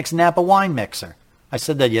coffee at the next Napa wine mixer. I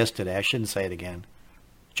said that yesterday. I shouldn't say it again.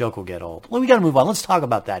 Joke will get old. Well, we got to move on. Let's talk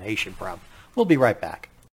about that Haitian problem. We'll be right back.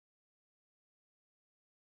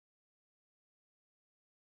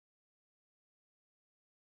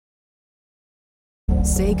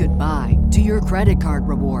 Say goodbye to your credit card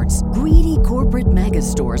rewards. Greedy corporate mega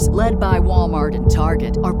stores, led by Walmart and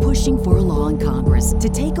Target, are pushing for a law in Congress to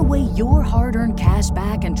take away your hard-earned cash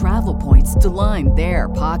back and travel points to line their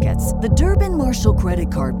pockets. The Durbin-Marshall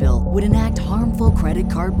credit card bill would enact harmful credit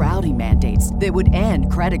card routing mandates that would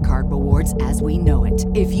end credit card rewards as we know it.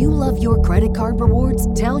 If you love your credit card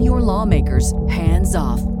rewards, tell your lawmakers, hands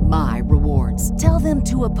off my rewards. Tell them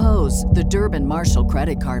to oppose the Durbin-Marshall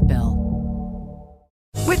credit card bill.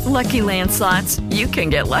 With Lucky Land Slots, you can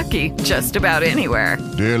get lucky just about anywhere.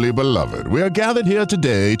 Dearly beloved, we are gathered here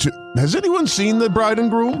today to... Has anyone seen the bride and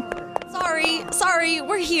groom? Sorry,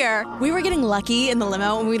 we're here. We were getting lucky in the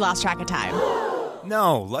limo and we lost track of time.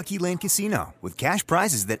 No, Lucky Land Casino, with cash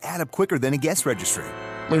prizes that add up quicker than a guest registry.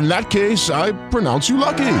 In that case, I pronounce you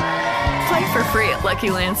lucky. Play for free at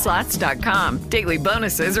LuckyLandSlots.com. Daily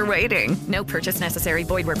bonuses are waiting. No purchase necessary.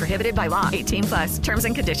 Void where prohibited by law. 18+. Terms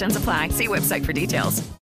and conditions apply. See website for details.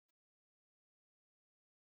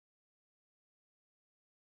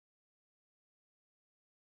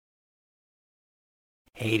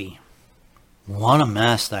 Haiti. What a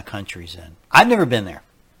mess that country's in. I've never been there,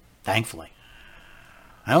 thankfully.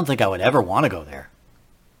 I don't think I would ever want to go there.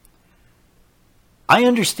 I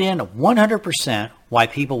understand 100% why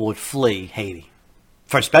people would flee Haiti,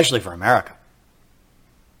 especially for America.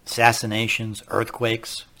 Assassinations,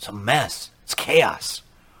 earthquakes, it's a mess. It's chaos.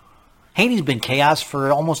 Haiti's been chaos for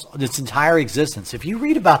almost its entire existence. If you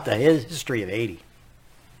read about the history of Haiti,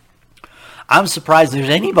 I'm surprised there's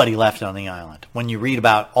anybody left on the island when you read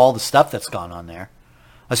about all the stuff that's gone on there,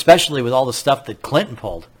 especially with all the stuff that Clinton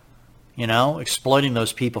pulled, exploiting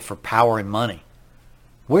those people for power and money.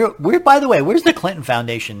 By the way, where's the Clinton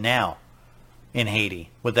Foundation now in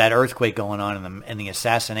Haiti with that earthquake going on and the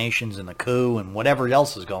assassinations and the coup and whatever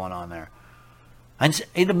else is going on there? And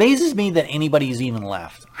it amazes me that anybody's even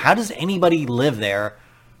left. How does anybody live there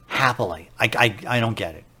happily? I don't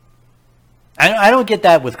get it. I don't get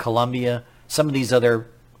that with Colombia, some of these other,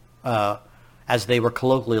 as they were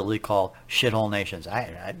colloquially called, shithole nations.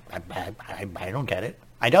 I don't get it.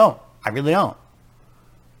 I don't. I really don't.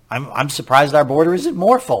 I'm surprised our border isn't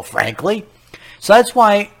more full, frankly. So that's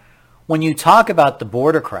why when you talk about the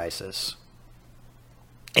border crisis,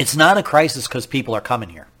 it's not a crisis because people are coming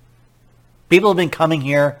here. People have been coming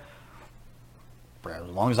here for as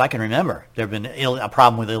long as I can remember. There have been a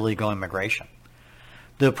problem with illegal immigration.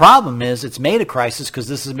 The problem is it's made a crisis because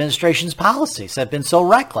this administration's policies have been so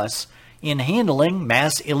reckless in handling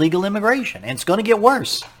mass illegal immigration. And it's going to get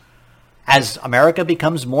worse. As America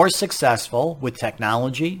becomes more successful with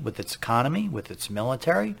technology, with its economy, with its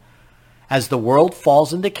military, as the world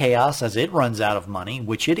falls into chaos, as it runs out of money,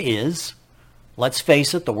 which it is, let's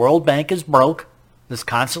face it, the World Bank is broke. It's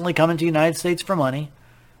constantly coming to the United States for money.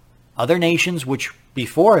 Other nations, which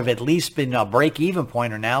before have at least been a break-even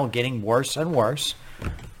point, are now getting worse and worse.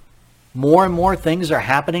 More and more things are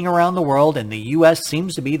happening around the world, and the U.S.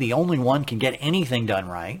 seems to be the only one can get anything done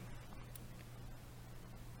right.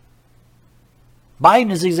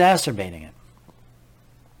 Biden is exacerbating it.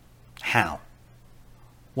 How?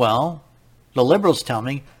 Well, the liberals tell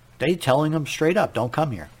me, they're telling them straight up, don't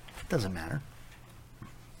come here. It doesn't matter.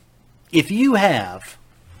 If you have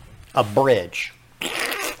a bridge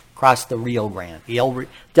across the Rio Grande, the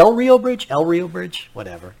Del Rio Bridge, El Rio Bridge,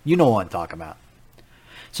 whatever, you know what I'm talking about.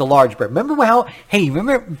 It's a large bridge.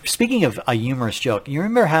 Remember, speaking of a humorous joke, you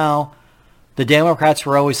remember how the Democrats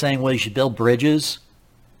were always saying, well, you should build bridges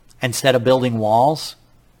instead of building walls,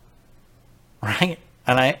 right?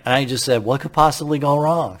 And I just said, what could possibly go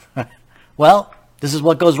wrong? Well, this is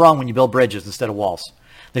what goes wrong when you build bridges instead of walls.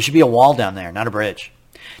 There should be a wall down there, not a bridge.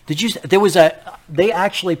 They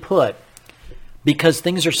actually put, because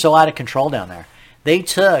things are so out of control down there, they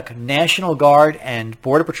took National Guard and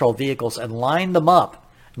Border Patrol vehicles and lined them up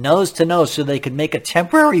nose to nose so they could make a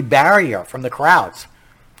temporary barrier from the crowds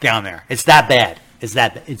down there. It's that bad. It's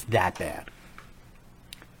that bad.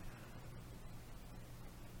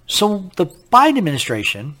 So the Biden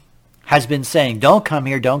administration has been saying, don't come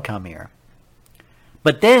here, don't come here.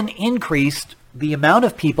 But then increased the amount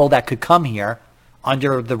of people that could come here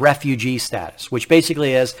under the refugee status, which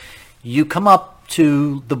basically is you come up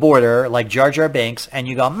to the border like Jar Jar Binks and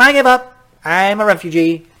you go, I give up, I'm a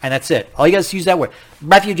refugee, and that's it. All you got to use that word,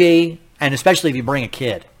 refugee, and especially if you bring a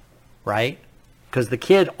kid, right? Because the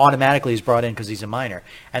kid automatically is brought in because he's a minor.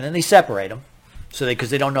 And then they separate them because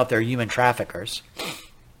they don't know if they're human traffickers.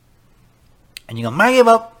 And you go, I give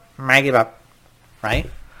up, right?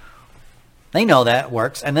 They know that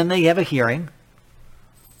works. And then they have a hearing.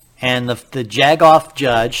 And the jagoff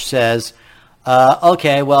judge says,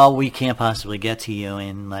 okay, well, we can't possibly get to you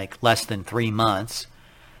in like less than 3 months.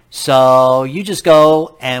 So you just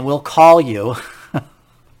go and we'll call you.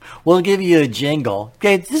 We'll give you a jingle.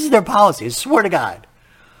 Okay, this is their policy. I swear to God.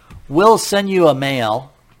 We'll send you a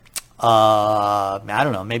mail, I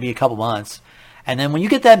don't know, maybe a couple months. And then when you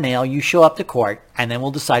get that mail, you show up to court, and then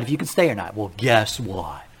we'll decide if you can stay or not. Well, guess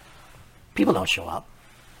what? People don't show up,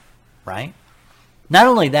 right? Not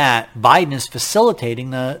only that, Biden is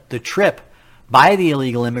facilitating the trip by the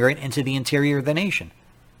illegal immigrant into the interior of the nation.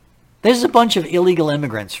 There's a bunch of illegal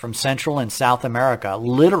immigrants from Central and South America,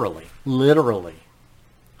 literally.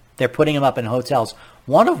 They're putting them up in hotels,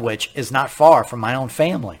 one of which is not far from my own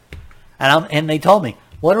family. And they told me,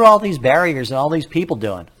 what are all these barriers and all these people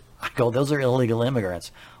doing? I go, those are illegal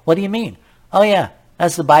immigrants. What do you mean? Oh, yeah,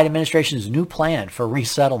 that's the Biden administration's new plan for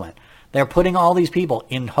resettlement. They're putting all these people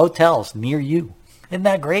in hotels near you. Isn't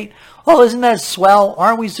that great? Oh, isn't that swell?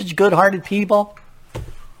 Aren't we such good-hearted people?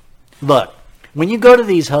 Look, when you go to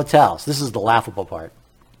these hotels, this is the laughable part.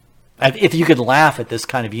 If you could laugh at this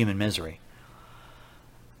kind of human misery.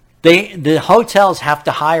 The hotels have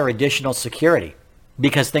to hire additional security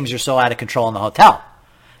because things are so out of control in the hotel.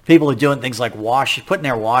 People are doing things like putting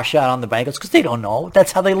their washout on the banquets because they don't know.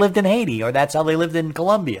 That's how they lived in Haiti, or that's how they lived in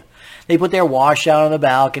Colombia. They put their washout on the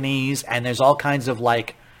balconies, and there's all kinds of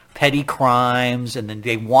like petty crimes, and then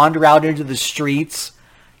they wander out into the streets.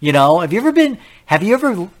 You know, have you ever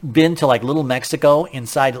been to like Little Mexico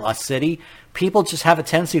inside a city? People just have a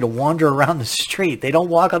tendency to wander around the street. They don't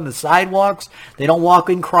walk on the sidewalks. They don't walk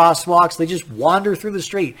in crosswalks. They just wander through the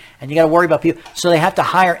street, and you got to worry about people. So they have to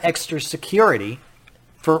hire extra security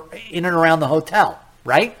for in and around the hotel,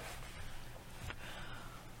 right?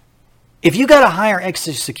 If you got to hire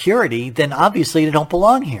extra security, then obviously they don't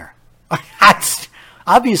belong here.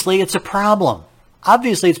 Obviously, it's a problem.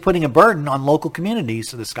 Obviously, it's putting a burden on local communities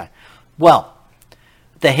to this guy. Well,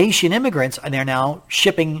 the Haitian immigrants, and they're now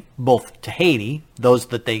shipping both to Haiti, those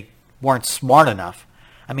that they weren't smart enough.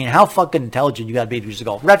 I mean, how fucking intelligent you got to be to just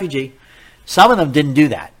go, refugee. Some of them didn't do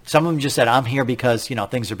that. Some of them just said, I'm here because, you know,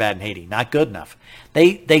 things are bad in Haiti. Not good enough.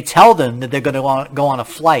 They tell them that they're going to go on a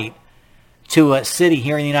flight to a city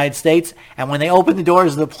here in the United States, and when they open the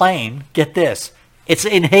doors of the plane, get this, it's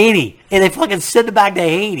in Haiti. And they fucking send it back to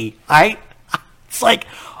Haiti, all right? It's like,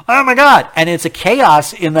 oh my God. And it's a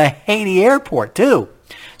chaos in the Haiti airport, too.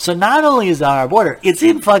 So not only is it on our border, it's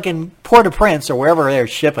in fucking Port-au-Prince or wherever they're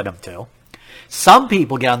shipping them to. Some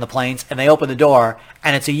people get on the planes and they open the door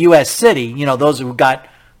and it's a U.S. city, you know, those who got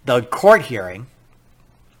the court hearing.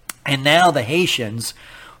 And now the Haitians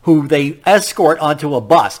who they escort onto a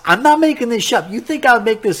bus. I'm not making this up. You think I would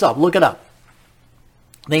make this up. Look it up.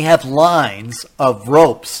 They have lines of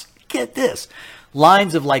ropes. Get this.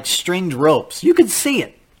 Lines of like stringed ropes. You can see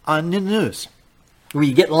it on the news where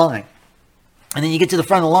you get in line. And then you get to the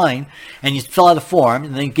front of the line and you fill out a form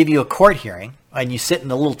and they give you a court hearing. And you sit in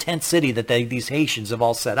the little tent city that these Haitians have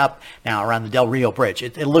all set up now around the Del Rio Bridge.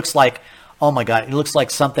 It looks like, oh my God, it looks like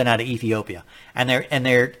something out of Ethiopia. And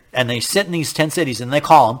they sit in these tent cities and they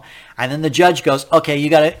call them. And then the judge goes, okay, you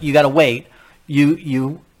gotta wait.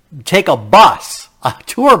 You take a bus, a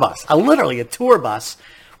tour bus, literally a tour bus,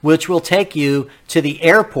 which will take you to the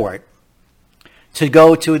airport to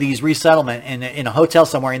go to these resettlement in a hotel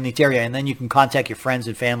somewhere in the area, and then you can contact your friends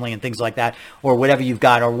and family and things like that, or whatever you've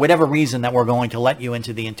got, or whatever reason that we're going to let you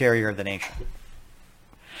into the interior of the nation.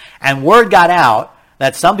 And word got out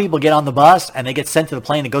that some people get on the bus and they get sent to the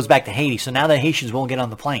plane that goes back to Haiti. So now the Haitians won't get on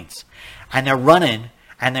the planes. And they're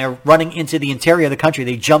running into the interior of the country.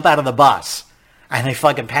 They jump out of the bus and they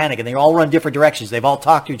fucking panic and they all run different directions. They've all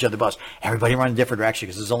talked to each other bus. Everybody run a different direction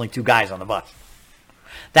because there's only 2 guys on the bus.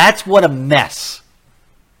 That's what a mess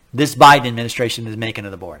this Biden administration is making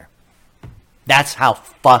of the border. That's how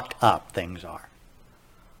fucked up things are.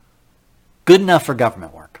 Good enough for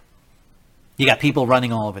government work. You got people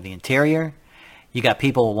running all over the interior. You got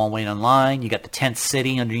people who won't wait in line. You got the tent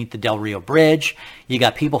city underneath the Del Rio Bridge. You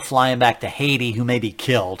got people flying back to Haiti who may be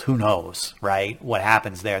killed. Who knows, right? What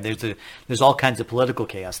happens there? There's all kinds of political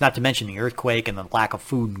chaos, not to mention the earthquake and the lack of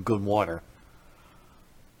food and good water.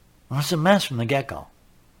 Well, it's a mess from the get-go.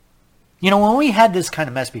 You know, when we had this kind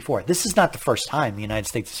of mess before, this is not the first time the United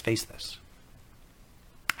States has faced this.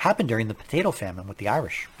 Happened during the potato famine with the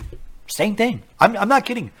Irish. Same thing. I'm not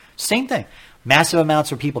kidding. Same thing. Massive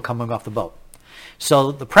amounts of people coming off the boat.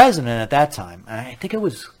 So the president at that time, I think it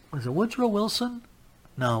was it Woodrow Wilson?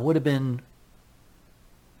 No, it would have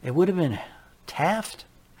been Taft.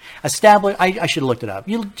 Established. I should have looked it up.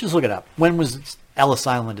 You just look it up. When was Ellis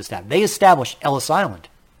Island established? They established Ellis Island,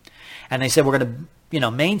 and they said we're going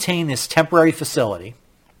to maintain this temporary facility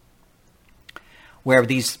where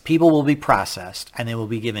these people will be processed and they will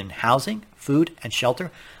be given housing, food, and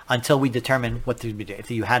shelter until we determine what to do.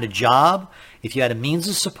 If you had a job, if you had a means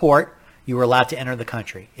of support, you were allowed to enter the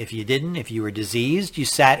country. If you didn't, if you were diseased, you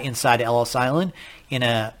sat inside Ellis Island in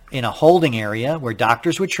a holding area where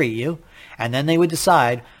doctors would treat you, and then they would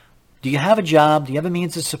decide, do you have a job? Do you have a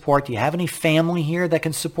means of support? Do you have any family here that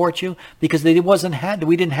can support you? Because we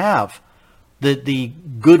didn't have the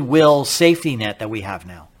goodwill safety net that we have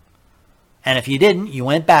now. And if you didn't, you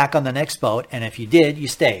went back on the next boat, and if you did, you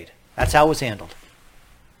stayed. That's how it was handled.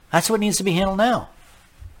 That's what needs to be handled now.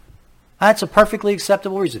 That's a perfectly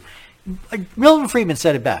acceptable reason. Milton Friedman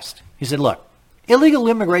said it best. He said, look, illegal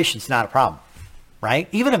immigration is not a problem, right?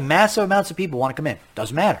 Even if massive amounts of people want to come in,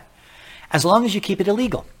 doesn't matter. As long as you keep it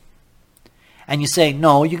illegal. And you say,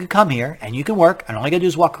 no, you can come here and you can work, and all you got to do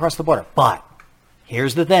is walk across the border. But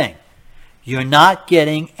here's the thing. You're not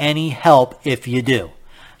getting any help if you do.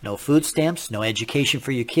 No food stamps, no education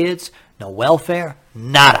for your kids, no welfare,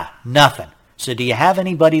 nada, nothing. So do you have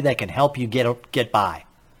anybody that can help you get by?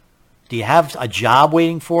 Do you have a job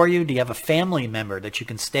waiting for you? Do you have a family member that you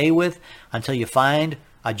can stay with until you find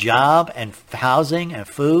a job and housing and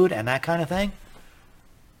food and that kind of thing?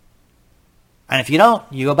 And if you don't,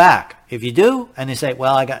 you go back. If you do, and they say,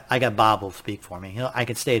 well, I got Bob will speak for me. I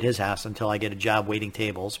can stay at his house until I get a job waiting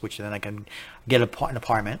tables, which then I can get an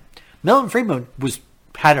apartment. Milton Friedman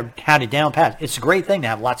had it down pat. It's a great thing to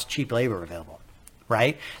have lots of cheap labor available,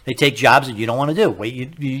 right? They take jobs that you don't want to do.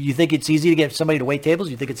 You think it's easy to get somebody to wait tables?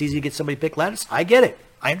 You think it's easy to get somebody to pick lettuce? I get it.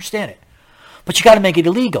 I understand it. But you got to make it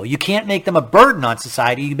illegal. You can't make them a burden on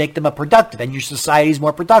society. You make them a productive, and your society is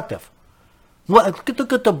more productive. Look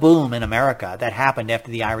at the boom in America that happened after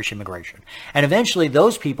the Irish immigration. And eventually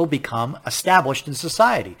those people become established in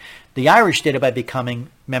society. The Irish did it by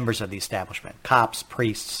becoming members of the establishment, cops,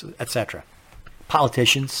 priests, etc.,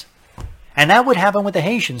 politicians. And that would happen with the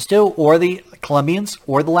Haitians too, or the Colombians,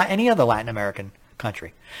 or any other Latin American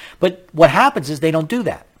country. But what happens is they don't do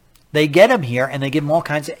that. They get them here and they give them all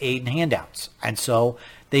kinds of aid and handouts. And so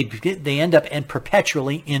they end up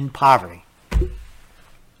perpetually in poverty.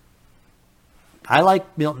 I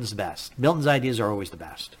like Milton's best. Milton's ideas are always the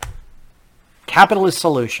best. Capitalist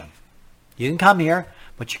solution. You can come here,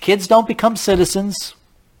 but your kids don't become citizens,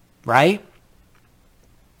 right?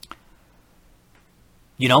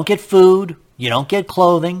 You don't get food. You don't get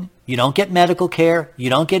clothing. You don't get medical care. You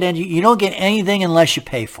don't get anything unless you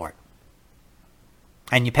pay for it.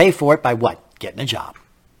 And you pay for it by what? Getting a job.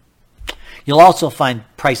 You'll also find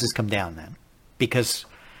prices come down then, because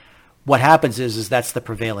what happens is that's the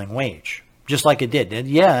prevailing wage. Just like it did.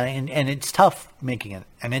 Yeah, and it's tough making it.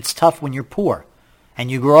 And it's tough when you're poor.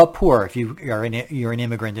 And you grow up poor if you're an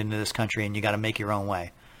immigrant into this country and you got to make your own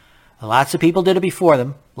way. Lots of people did it before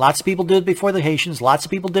them. Lots of people did it before the Haitians. Lots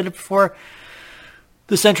of people did it before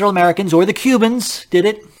the Central Americans or the Cubans did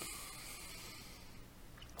it.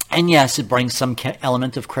 And yes, it brings some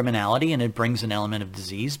element of criminality and it brings an element of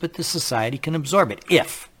disease, but the society can absorb it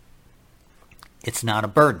if it's not a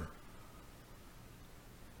burden.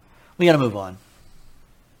 We got to move on.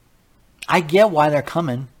 I get why they're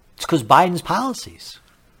coming. It's because Biden's policies.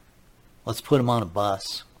 Let's put them on a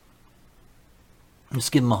bus. Let's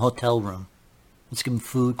give them a hotel room. Let's give them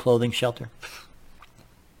food, clothing, shelter.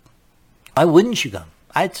 Why wouldn't you come?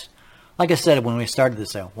 Like I said when we started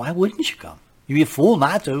this show, why wouldn't you come? You'd be a fool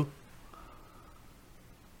not to.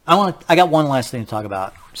 I got one last thing to talk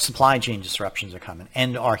about. Supply chain disruptions are coming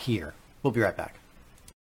and are here. We'll be right back.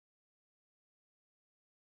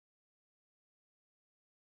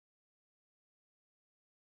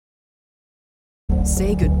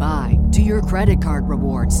 Say goodbye to your credit card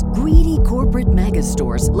rewards. Greedy corporate mega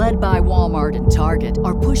stores, led by Walmart and Target,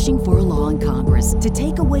 are pushing for a law in Congress to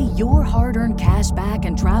take away your hard-earned cash back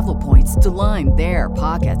and travel points to line their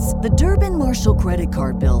pockets. The Durbin-Marshall credit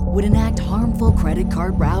card bill would enact harmful credit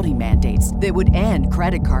card routing mandates that would end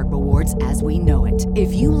credit card rewards as we know it.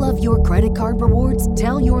 If you love your credit card rewards,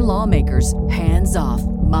 tell your lawmakers, hands off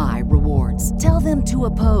my rewards. Tell them to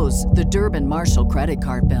oppose the Durbin-Marshall credit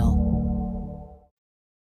card bill.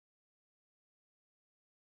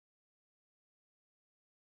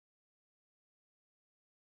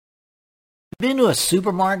 Been to a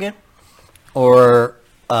supermarket or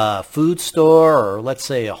a food store or let's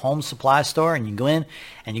say a home supply store and you go in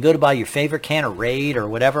and you go to buy your favorite can of Raid or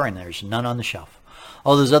whatever and there's none on the shelf.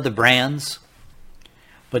 All those other brands,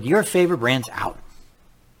 but your favorite brand's out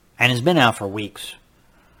and it's been out for weeks.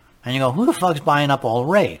 And you go, who the fuck's buying up all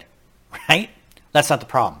Raid? Right? That's not the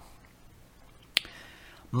problem.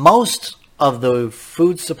 Most of the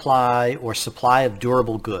food supply or supply of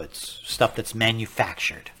durable goods, stuff that's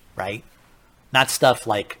manufactured, right? Not stuff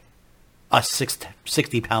like a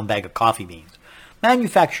 60-pound bag of coffee beans.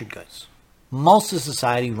 Manufactured goods. Most of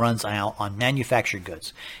society runs out on manufactured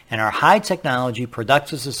goods. In our high technology,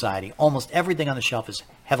 productive society, almost everything on the shelf is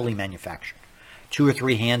heavily manufactured. 2 or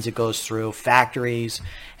 3 hands it goes through, factories,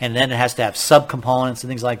 and then it has to have subcomponents and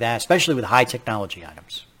things like that, especially with high technology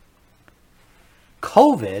items.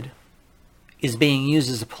 COVID is being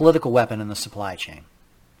used as a political weapon in the supply chain.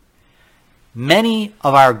 Many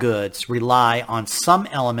of our goods rely on some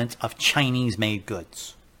element of Chinese-made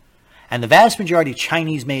goods. And the vast majority of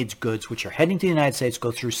Chinese-made goods which are heading to the United States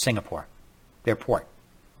go through Singapore, their port.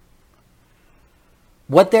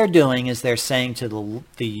 What they're doing is they're saying to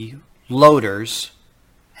the loaders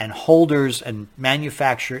and holders and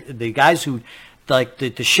the guys who, like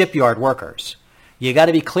the shipyard workers, you got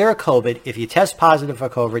to be clear of COVID. If you test positive for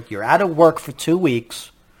COVID, you're out of work for 2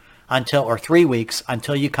 weeks or 3 weeks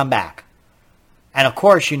until you come back. And of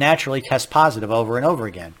course, you naturally test positive over and over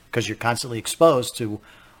again because you're constantly exposed to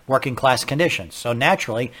working class conditions. So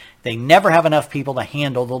naturally, they never have enough people to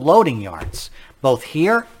handle the loading yards, both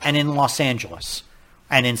here and in Los Angeles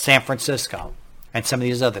and in San Francisco and some of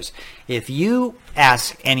these others. If you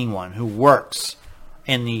ask anyone who works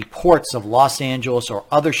in the ports of Los Angeles or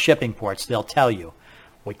other shipping ports, they'll tell you,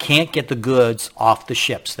 we can't get the goods off the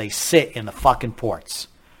ships. They sit in the fucking ports.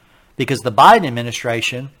 Because the Biden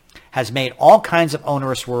administration has made all kinds of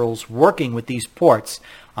onerous rules working with these ports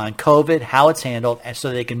on COVID, how it's handled, and so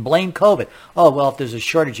they can blame COVID. Oh, well, if there's a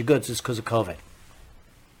shortage of goods, it's because of COVID.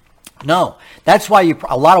 No, that's why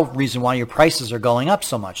a lot of reason why your prices are going up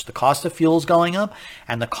so much. The cost of fuel is going up,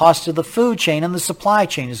 and the cost of the food chain and the supply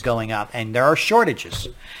chain is going up, and there are shortages.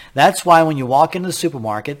 That's why when you walk into the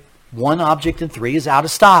supermarket, 1 object in 3 is out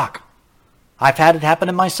of stock. I've had it happen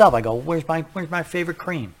to myself. I go, where's my favorite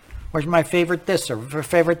cream? Where's my favorite this or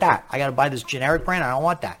favorite that? I got to buy this generic brand. I don't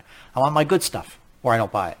want that. I want my good stuff, or I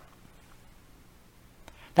don't buy it.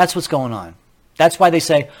 That's what's going on. That's why they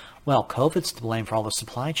say, well, COVID's to blame for all the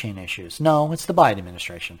supply chain issues. No, it's the Biden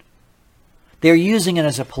administration. They're using it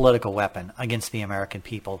as a political weapon against the American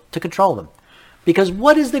people to control them. Because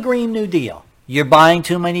what is the Green New Deal? You're buying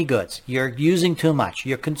too many goods. You're using too much.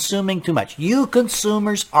 You're consuming too much. You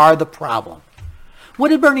consumers are the problem. What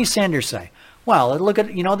did Bernie Sanders say? Well, look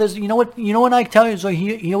at, there's, what I tell you, so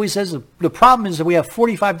he always says the problem is that we have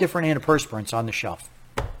 45 different antiperspirants on the shelf.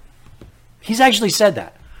 He's actually said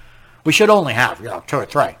that. We should only have, 2 or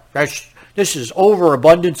 3. This is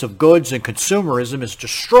overabundance of goods, and consumerism is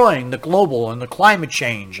destroying the global and the climate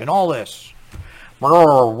change and all this.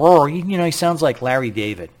 He sounds like Larry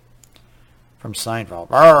David from Seinfeld.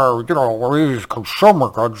 These consumer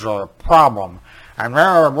goods are a problem, and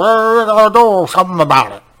we're going to do something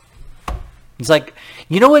about it. It's like,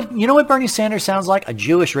 you know what Bernie Sanders sounds like? A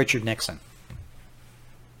Jewish Richard Nixon.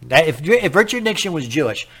 If Richard Nixon was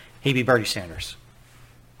Jewish, he'd be Bernie Sanders.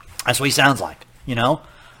 That's what he sounds like, He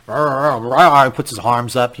puts his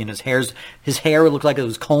arms up, his hair looked like it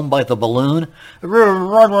was combed by the balloon.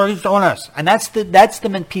 He's doing this. And that's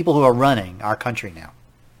the people who are running our country now.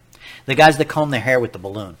 The guys that comb their hair with the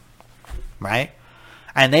balloon, right?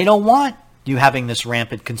 And they don't want you having this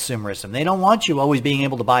rampant consumerism. They don't want you always being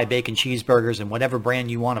able to buy bacon cheeseburgers and whatever brand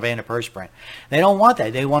you want of antiperspirant. They don't want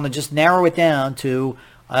that. They want to just narrow it down to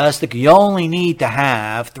you only need to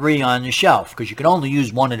have 3 on the shelf because you can only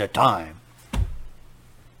use 1 at a time.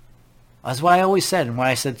 That's what I always said, and when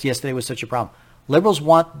I said yesterday was such a problem. Liberals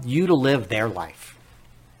want you to live their life,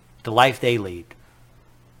 the life they lead.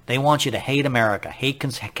 They want you to hate America, hate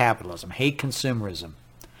capitalism, hate consumerism.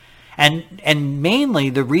 And mainly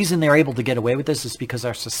the reason they're able to get away with this is because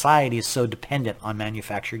our society is so dependent on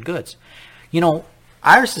manufactured goods.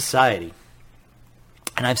 Our society,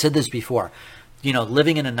 and I've said this before,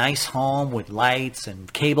 living in a nice home with lights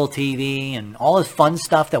and cable TV and all this fun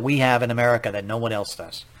stuff that we have in America that no one else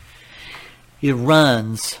does. It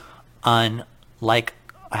runs on like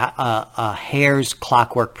a hair's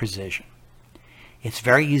clockwork precision. It's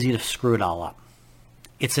very easy to screw it all up.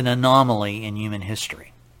 It's an anomaly in human history.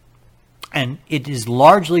 And it is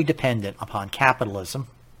largely dependent upon capitalism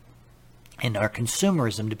and our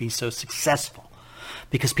consumerism to be so successful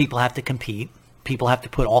because people have to compete. People have to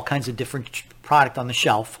put all kinds of different product on the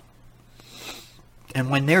shelf. And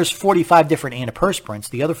when there's 45 different antiperspirants,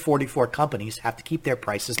 the other 44 companies have to keep their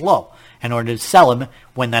prices low in order to sell them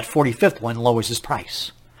when that 45th one lowers his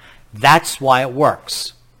price. That's why it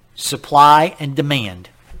works. Supply and demand.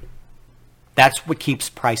 That's what keeps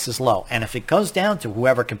prices low. And if it goes down to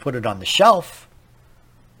whoever can put it on the shelf,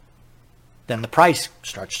 then the price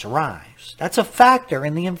starts to rise. That's a factor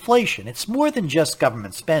in the inflation. It's more than just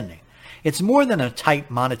government spending. It's more than a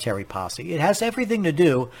tight monetary policy. It has everything to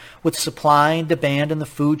do with supply and demand and the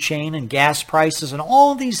food chain and gas prices and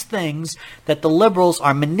all these things that the liberals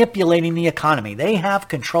are manipulating the economy. They have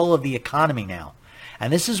control of the economy now.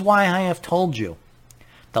 And this is why I have told you,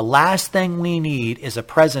 the last thing we need is a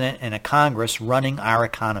president and a Congress running our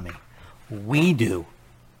economy. We do.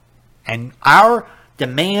 And our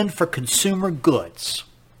demand for consumer goods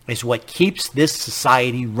is what keeps this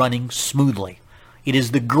society running smoothly. It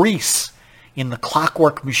is the grease in the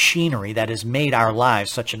clockwork machinery that has made our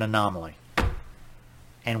lives such an anomaly.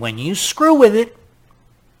 And when you screw with it,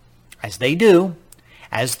 as they do,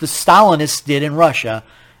 as the Stalinists did in Russia,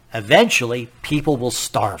 eventually people will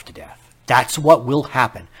starve to death. That's what will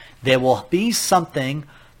happen. There will be something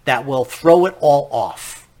that will throw it all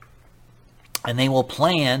off. And they will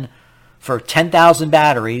plan for 10,000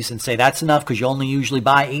 batteries and say that's enough because you only usually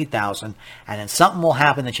buy 8,000. And then something will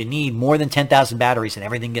happen that you need more than 10,000 batteries and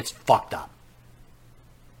everything gets fucked up.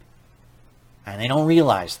 And they don't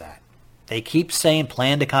realize that. They keep saying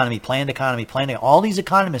planned economy, planned economy, planned economy. All these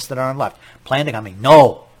economists that are on left, planned economy.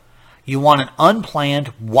 No. You want an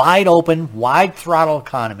unplanned, wide open, wide throttle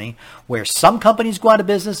economy where some companies go out of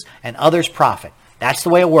business and others profit. That's the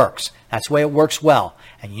way it works. That's the way it works well.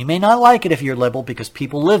 And you may not like it if you're liberal because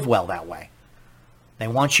people live well that way. They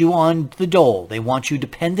want you on the dole. They want you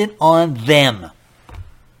dependent on them.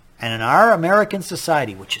 And in our American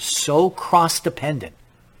society, which is so cross-dependent,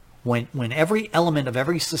 when every element of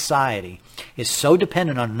every society is so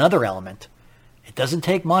dependent on another element, it doesn't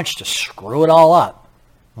take much to screw it all up.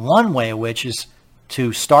 One way of which is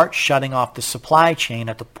to start shutting off the supply chain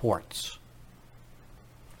at the ports.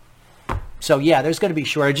 So yeah, there's going to be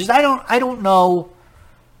shortages. I don't know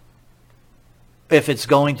if it's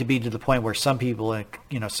going to be to the point where some people,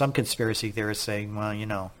 some conspiracy theorists saying,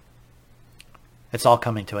 well, it's all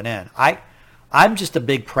coming to an end. I'm just a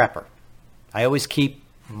big prepper. I always keep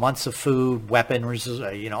months of food, weapons,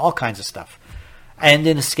 all kinds of stuff. And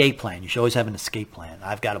an escape plan. You should always have an escape plan.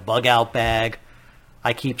 I've got a bug out bag.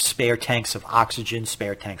 I keep spare tanks of oxygen,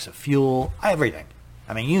 spare tanks of fuel, everything.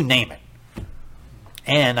 I mean, you name it.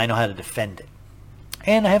 And I know how to defend it.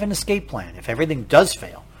 And I have an escape plan. If everything does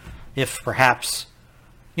fail, if perhaps,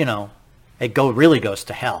 it really goes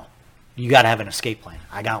to hell, you got to have an escape plan.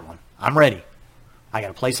 I got one. I'm ready. I got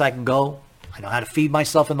a place I can go. I know how to feed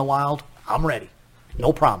myself in the wild. I'm ready.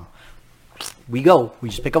 No problem. We go. We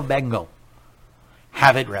just pick up a bag and go.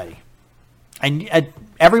 Have it ready. And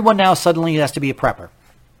everyone now suddenly has to be a prepper.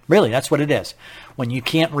 Really, that's what it is. When you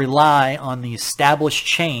can't rely on the established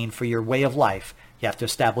chain for your way of life, you have to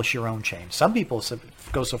establish your own chain. Some people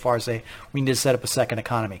go so far as say, we need to set up a second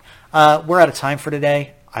economy. We're out of time for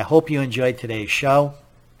today. I hope you enjoyed today's show.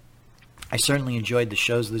 I certainly enjoyed the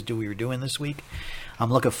shows that we were doing this week.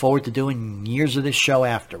 I'm looking forward to doing years of this show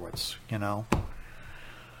afterwards,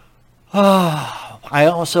 I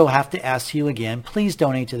also have to ask you again, please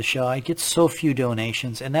donate to the show. I get so few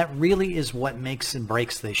donations, and that really is what makes and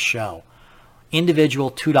breaks this show.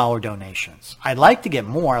 Individual $2 donations. I'd like to get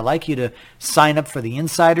more. I'd like you to sign up for the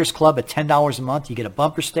Insiders Club at $10 a month. You get a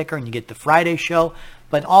bumper sticker and you get the Friday show.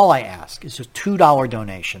 But all I ask is a $2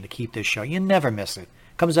 donation to keep this show. You never miss it.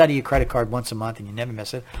 It comes out of your credit card once a month and you never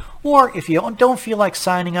miss it. Or if you don't feel like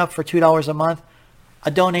signing up for $2 a month, a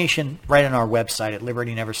donation right on our website at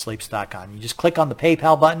libertyneversleeps.com. You just click on the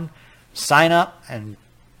PayPal button, sign up, and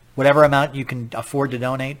whatever amount you can afford to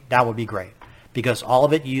donate, that would be great. Because all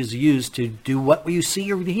of it is used to do what you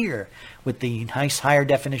see over here with the nice higher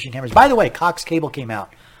definition cameras. By the way, Cox Cable came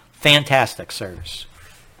out. Fantastic service.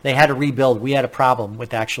 They had to rebuild. We had a problem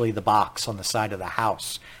with actually the box on the side of the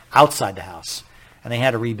house, outside the house, and they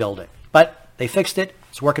had to rebuild it. But they fixed it.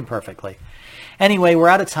 It's working perfectly. Anyway, we're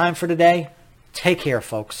out of time for today. Take care,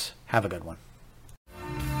 folks. Have a good one.